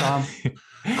still watch them.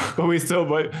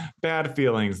 but bad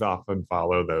feelings often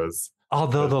follow those.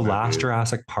 Although the last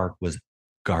Jurassic Park was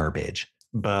garbage.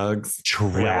 Bugs.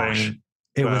 Trash. Really?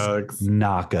 It was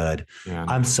not good. Yeah.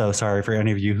 I'm so sorry for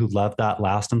any of you who loved that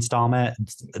last installment.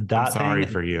 I'm sorry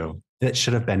for you. It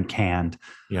should have been canned.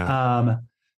 Yeah.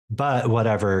 But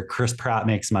whatever. Chris Pratt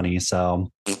makes money,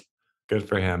 so good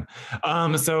for him.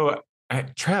 So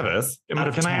Travis,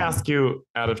 can I ask you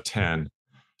out of 10?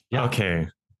 Yeah. Okay.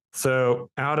 So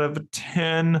out of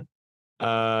 10,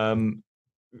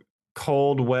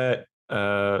 cold, wet,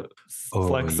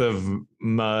 flecks of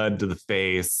mud to the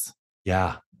face.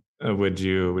 Yeah. Would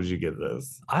you give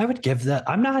this? I would give that.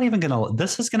 I'm not even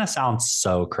this is gonna sound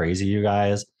so crazy, you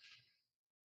guys.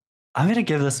 I'm gonna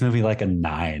give this movie like a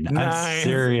 9. I'm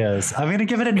serious. I'm gonna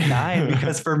give it a 9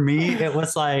 because for me it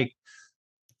was like,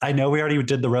 I know we already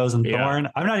did the Rose and Thorn.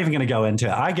 I'm not even gonna go into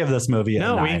it. I give this movie a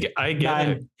 9. I get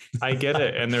it. I get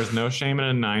it. And there's no shame in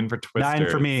a 9 for Twister. 9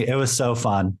 for me. It was so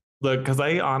fun. Look, because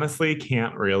I honestly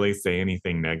can't really say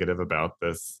anything negative about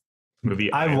this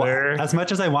movie either. As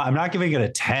much as I want, I'm not giving it a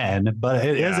 10, but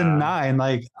it is a 9.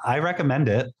 Like, I recommend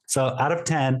it. So out of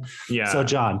 10. Yeah. So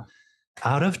John,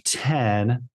 out of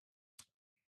 10.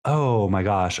 Oh my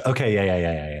gosh. Okay.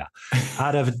 Yeah.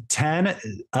 Out of 10,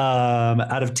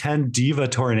 diva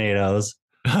tornadoes,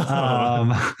 who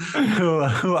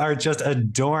are just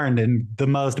adorned in the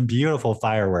most beautiful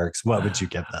fireworks, what would you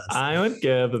give this? I would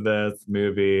give this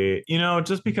movie,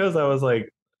 just because I was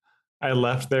like, I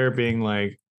left there being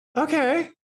like, okay,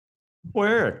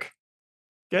 work,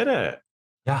 get it.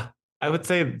 Yeah. I would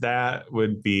say that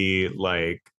would be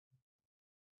like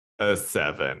a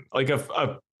 7, like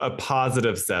a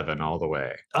positive 7 all the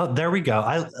way. Oh, there we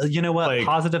go. You know what? Like,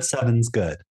 positive 7's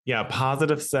good. Yeah,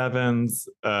 positive 7s.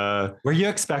 Were you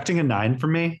expecting a 9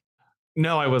 from me?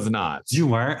 No, I was not. You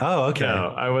weren't? Oh, okay.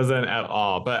 No, I wasn't at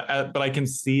all. But I can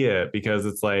see it because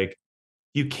it's like,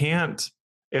 you can't,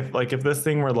 if this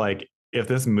thing were like, if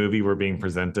this movie were being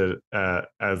presented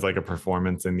as like a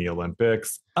performance in the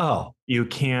Olympics, you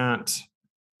can't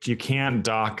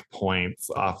dock points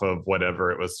off of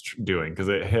whatever it was doing because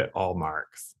it hit all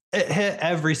marks. It hit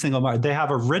every single mark. They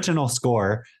have original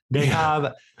score.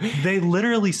 They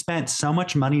literally spent so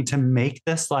much money to make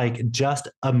this like just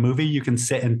a movie you can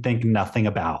sit and think nothing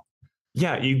about.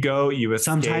 Yeah, you escape.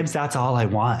 Sometimes that's all I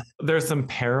want. There's some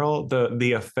peril.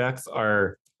 The effects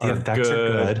are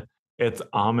good. It's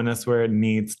ominous where it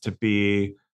needs to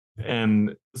be.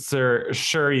 And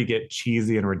sure, you get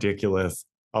cheesy and ridiculous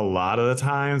a lot of the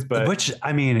times, but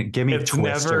give me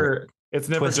Twister.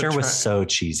 Twister was so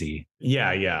cheesy.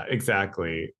 Yeah,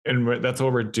 exactly. And that's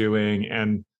what we're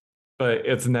doing. But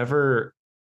it's never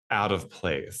out of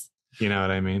place. You know what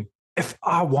I mean? If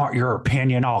I want your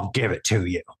opinion, I'll give it to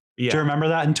you. Yeah. Do you remember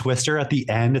that in Twister at the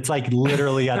end? It's like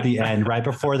literally at the end, right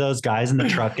before those guys in the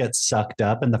truck get sucked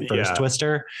up in the first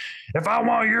Twister. If I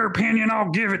want your opinion, I'll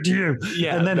give it to you.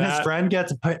 Yeah, and then his friend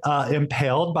gets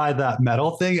impaled by that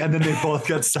metal thing, and then they both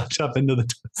get sucked up into the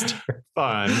Twister.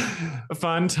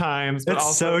 Fun times. But it's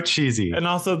also so cheesy. And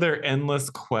also their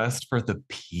endless quest for the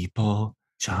people.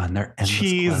 John, their endless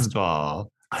cheese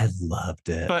ball. I loved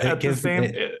it. But at the same,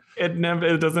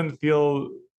 it doesn't feel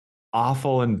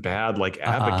awful and bad like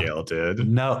Abigail did.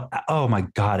 No. Oh my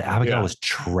God. Abigail was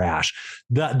trash.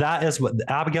 That is what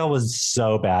Abigail was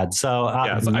so bad. So,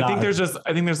 I think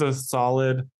there's a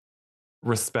solid,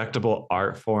 respectable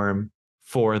art form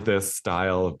for this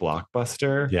style of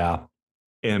blockbuster. Yeah.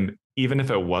 And even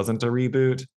if it wasn't a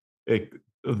reboot,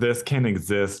 this can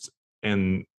exist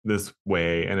in this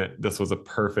way, and this was a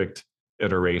perfect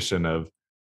iteration of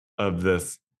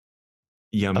this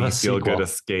yummy feel-good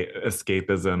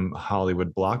escapism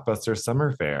Hollywood blockbuster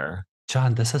summer fare.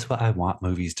 John, this is what I want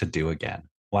movies to do again.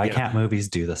 Why can't movies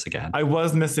do this again? I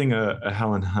was missing a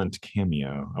Helen Hunt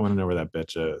cameo. I want to know where that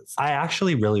bitch is. I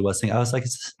actually really was thinking, I was like,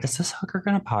 is this hooker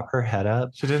going to pop her head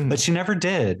up? She didn't. But she never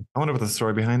did. I wonder what the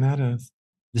story behind that is.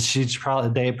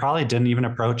 They probably didn't even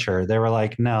approach her. They were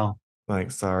like, no.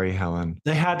 Like, sorry, Helen.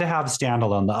 They had to have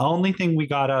standalone. The only thing we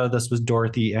got out of this was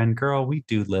Dorothy. And girl, we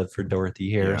do live for Dorothy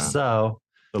here. Yeah. So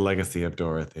the legacy of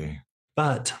Dorothy.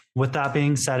 But with that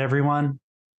being said, everyone,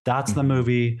 that's the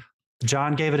movie.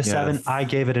 John gave it a 7. I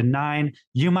gave it a 9.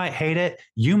 You might hate it.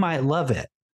 You might love it.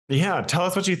 Yeah. Tell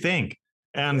us what you think.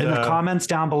 And in the comments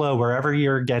down below, wherever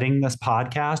you're getting this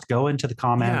podcast, go into the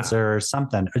comments or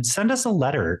something. Send us a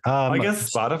letter. I guess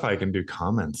Spotify can do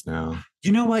comments now.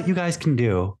 You know what you guys can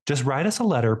do? Just write us a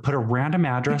letter, put a random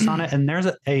address on it, and there's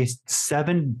a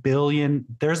 7 billion.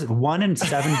 There's 1 in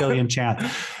 7 billion chance.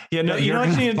 Yeah, no, you know what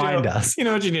you need to find us. You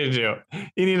know what you need to do.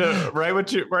 You need to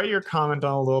write your comment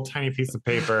on a little tiny piece of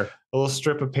paper, a little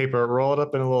strip of paper, roll it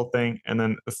up in a little thing, and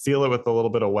then seal it with a little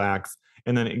bit of wax.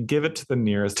 And then give it to the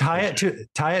nearest. Tie it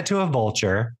to a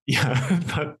vulture. Yeah,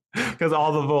 but because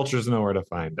all the vultures know where to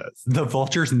find us. The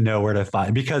vultures know where to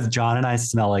find, because John and I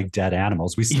smell like dead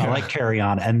animals. We smell like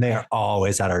carry-on, and they are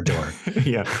always at our door.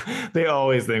 Yeah, they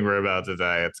always think we're about to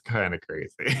die. It's kind of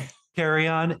crazy. Carry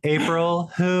on, April.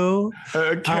 Who?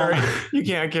 You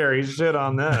can't carry shit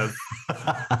on this.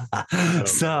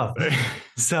 So,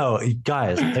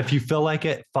 guys, if you feel like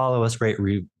it, follow us, rate,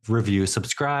 review,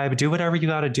 subscribe, do whatever you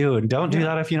got to do, and don't do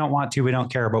that if you don't want to. We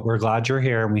don't care, but we're glad you're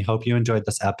here, and we hope you enjoyed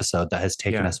this episode that has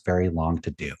taken us very long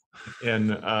to do.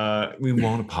 And we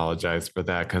won't apologize for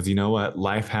that, because you know what?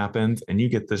 Life happens, and you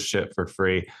get this shit for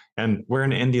free. And we're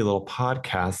an indie little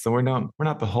podcast, so we're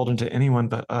not beholden to anyone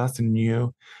but us and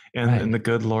you and the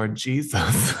good Lord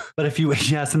Jesus. But and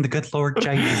the good Lord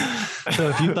Jesus. So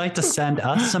if you'd like to send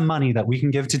us some money that we can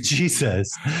give to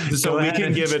Jesus, so we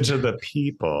can give it to the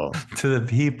people. To the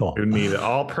people who need it.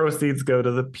 All proceeds go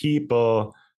to the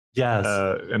people. Yes.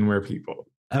 And we're people.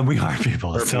 And we are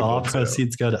people. So all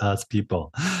proceeds go to us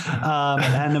people.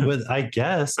 And with, I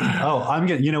guess,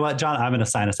 you know what, John, I'm going to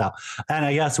sign us out. And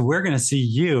I guess we're going to see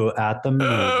you at the movies.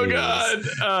 Oh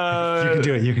God.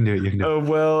 You can do it.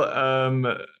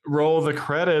 Well, roll the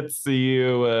credits. See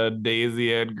you,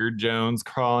 Daisy Edgar-Jones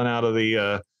crawling out of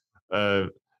the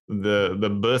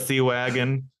bussy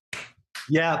wagon.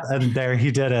 Yeah. And there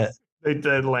he did it.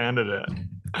 They landed it.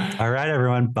 All right,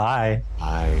 everyone. Bye.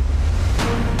 Bye.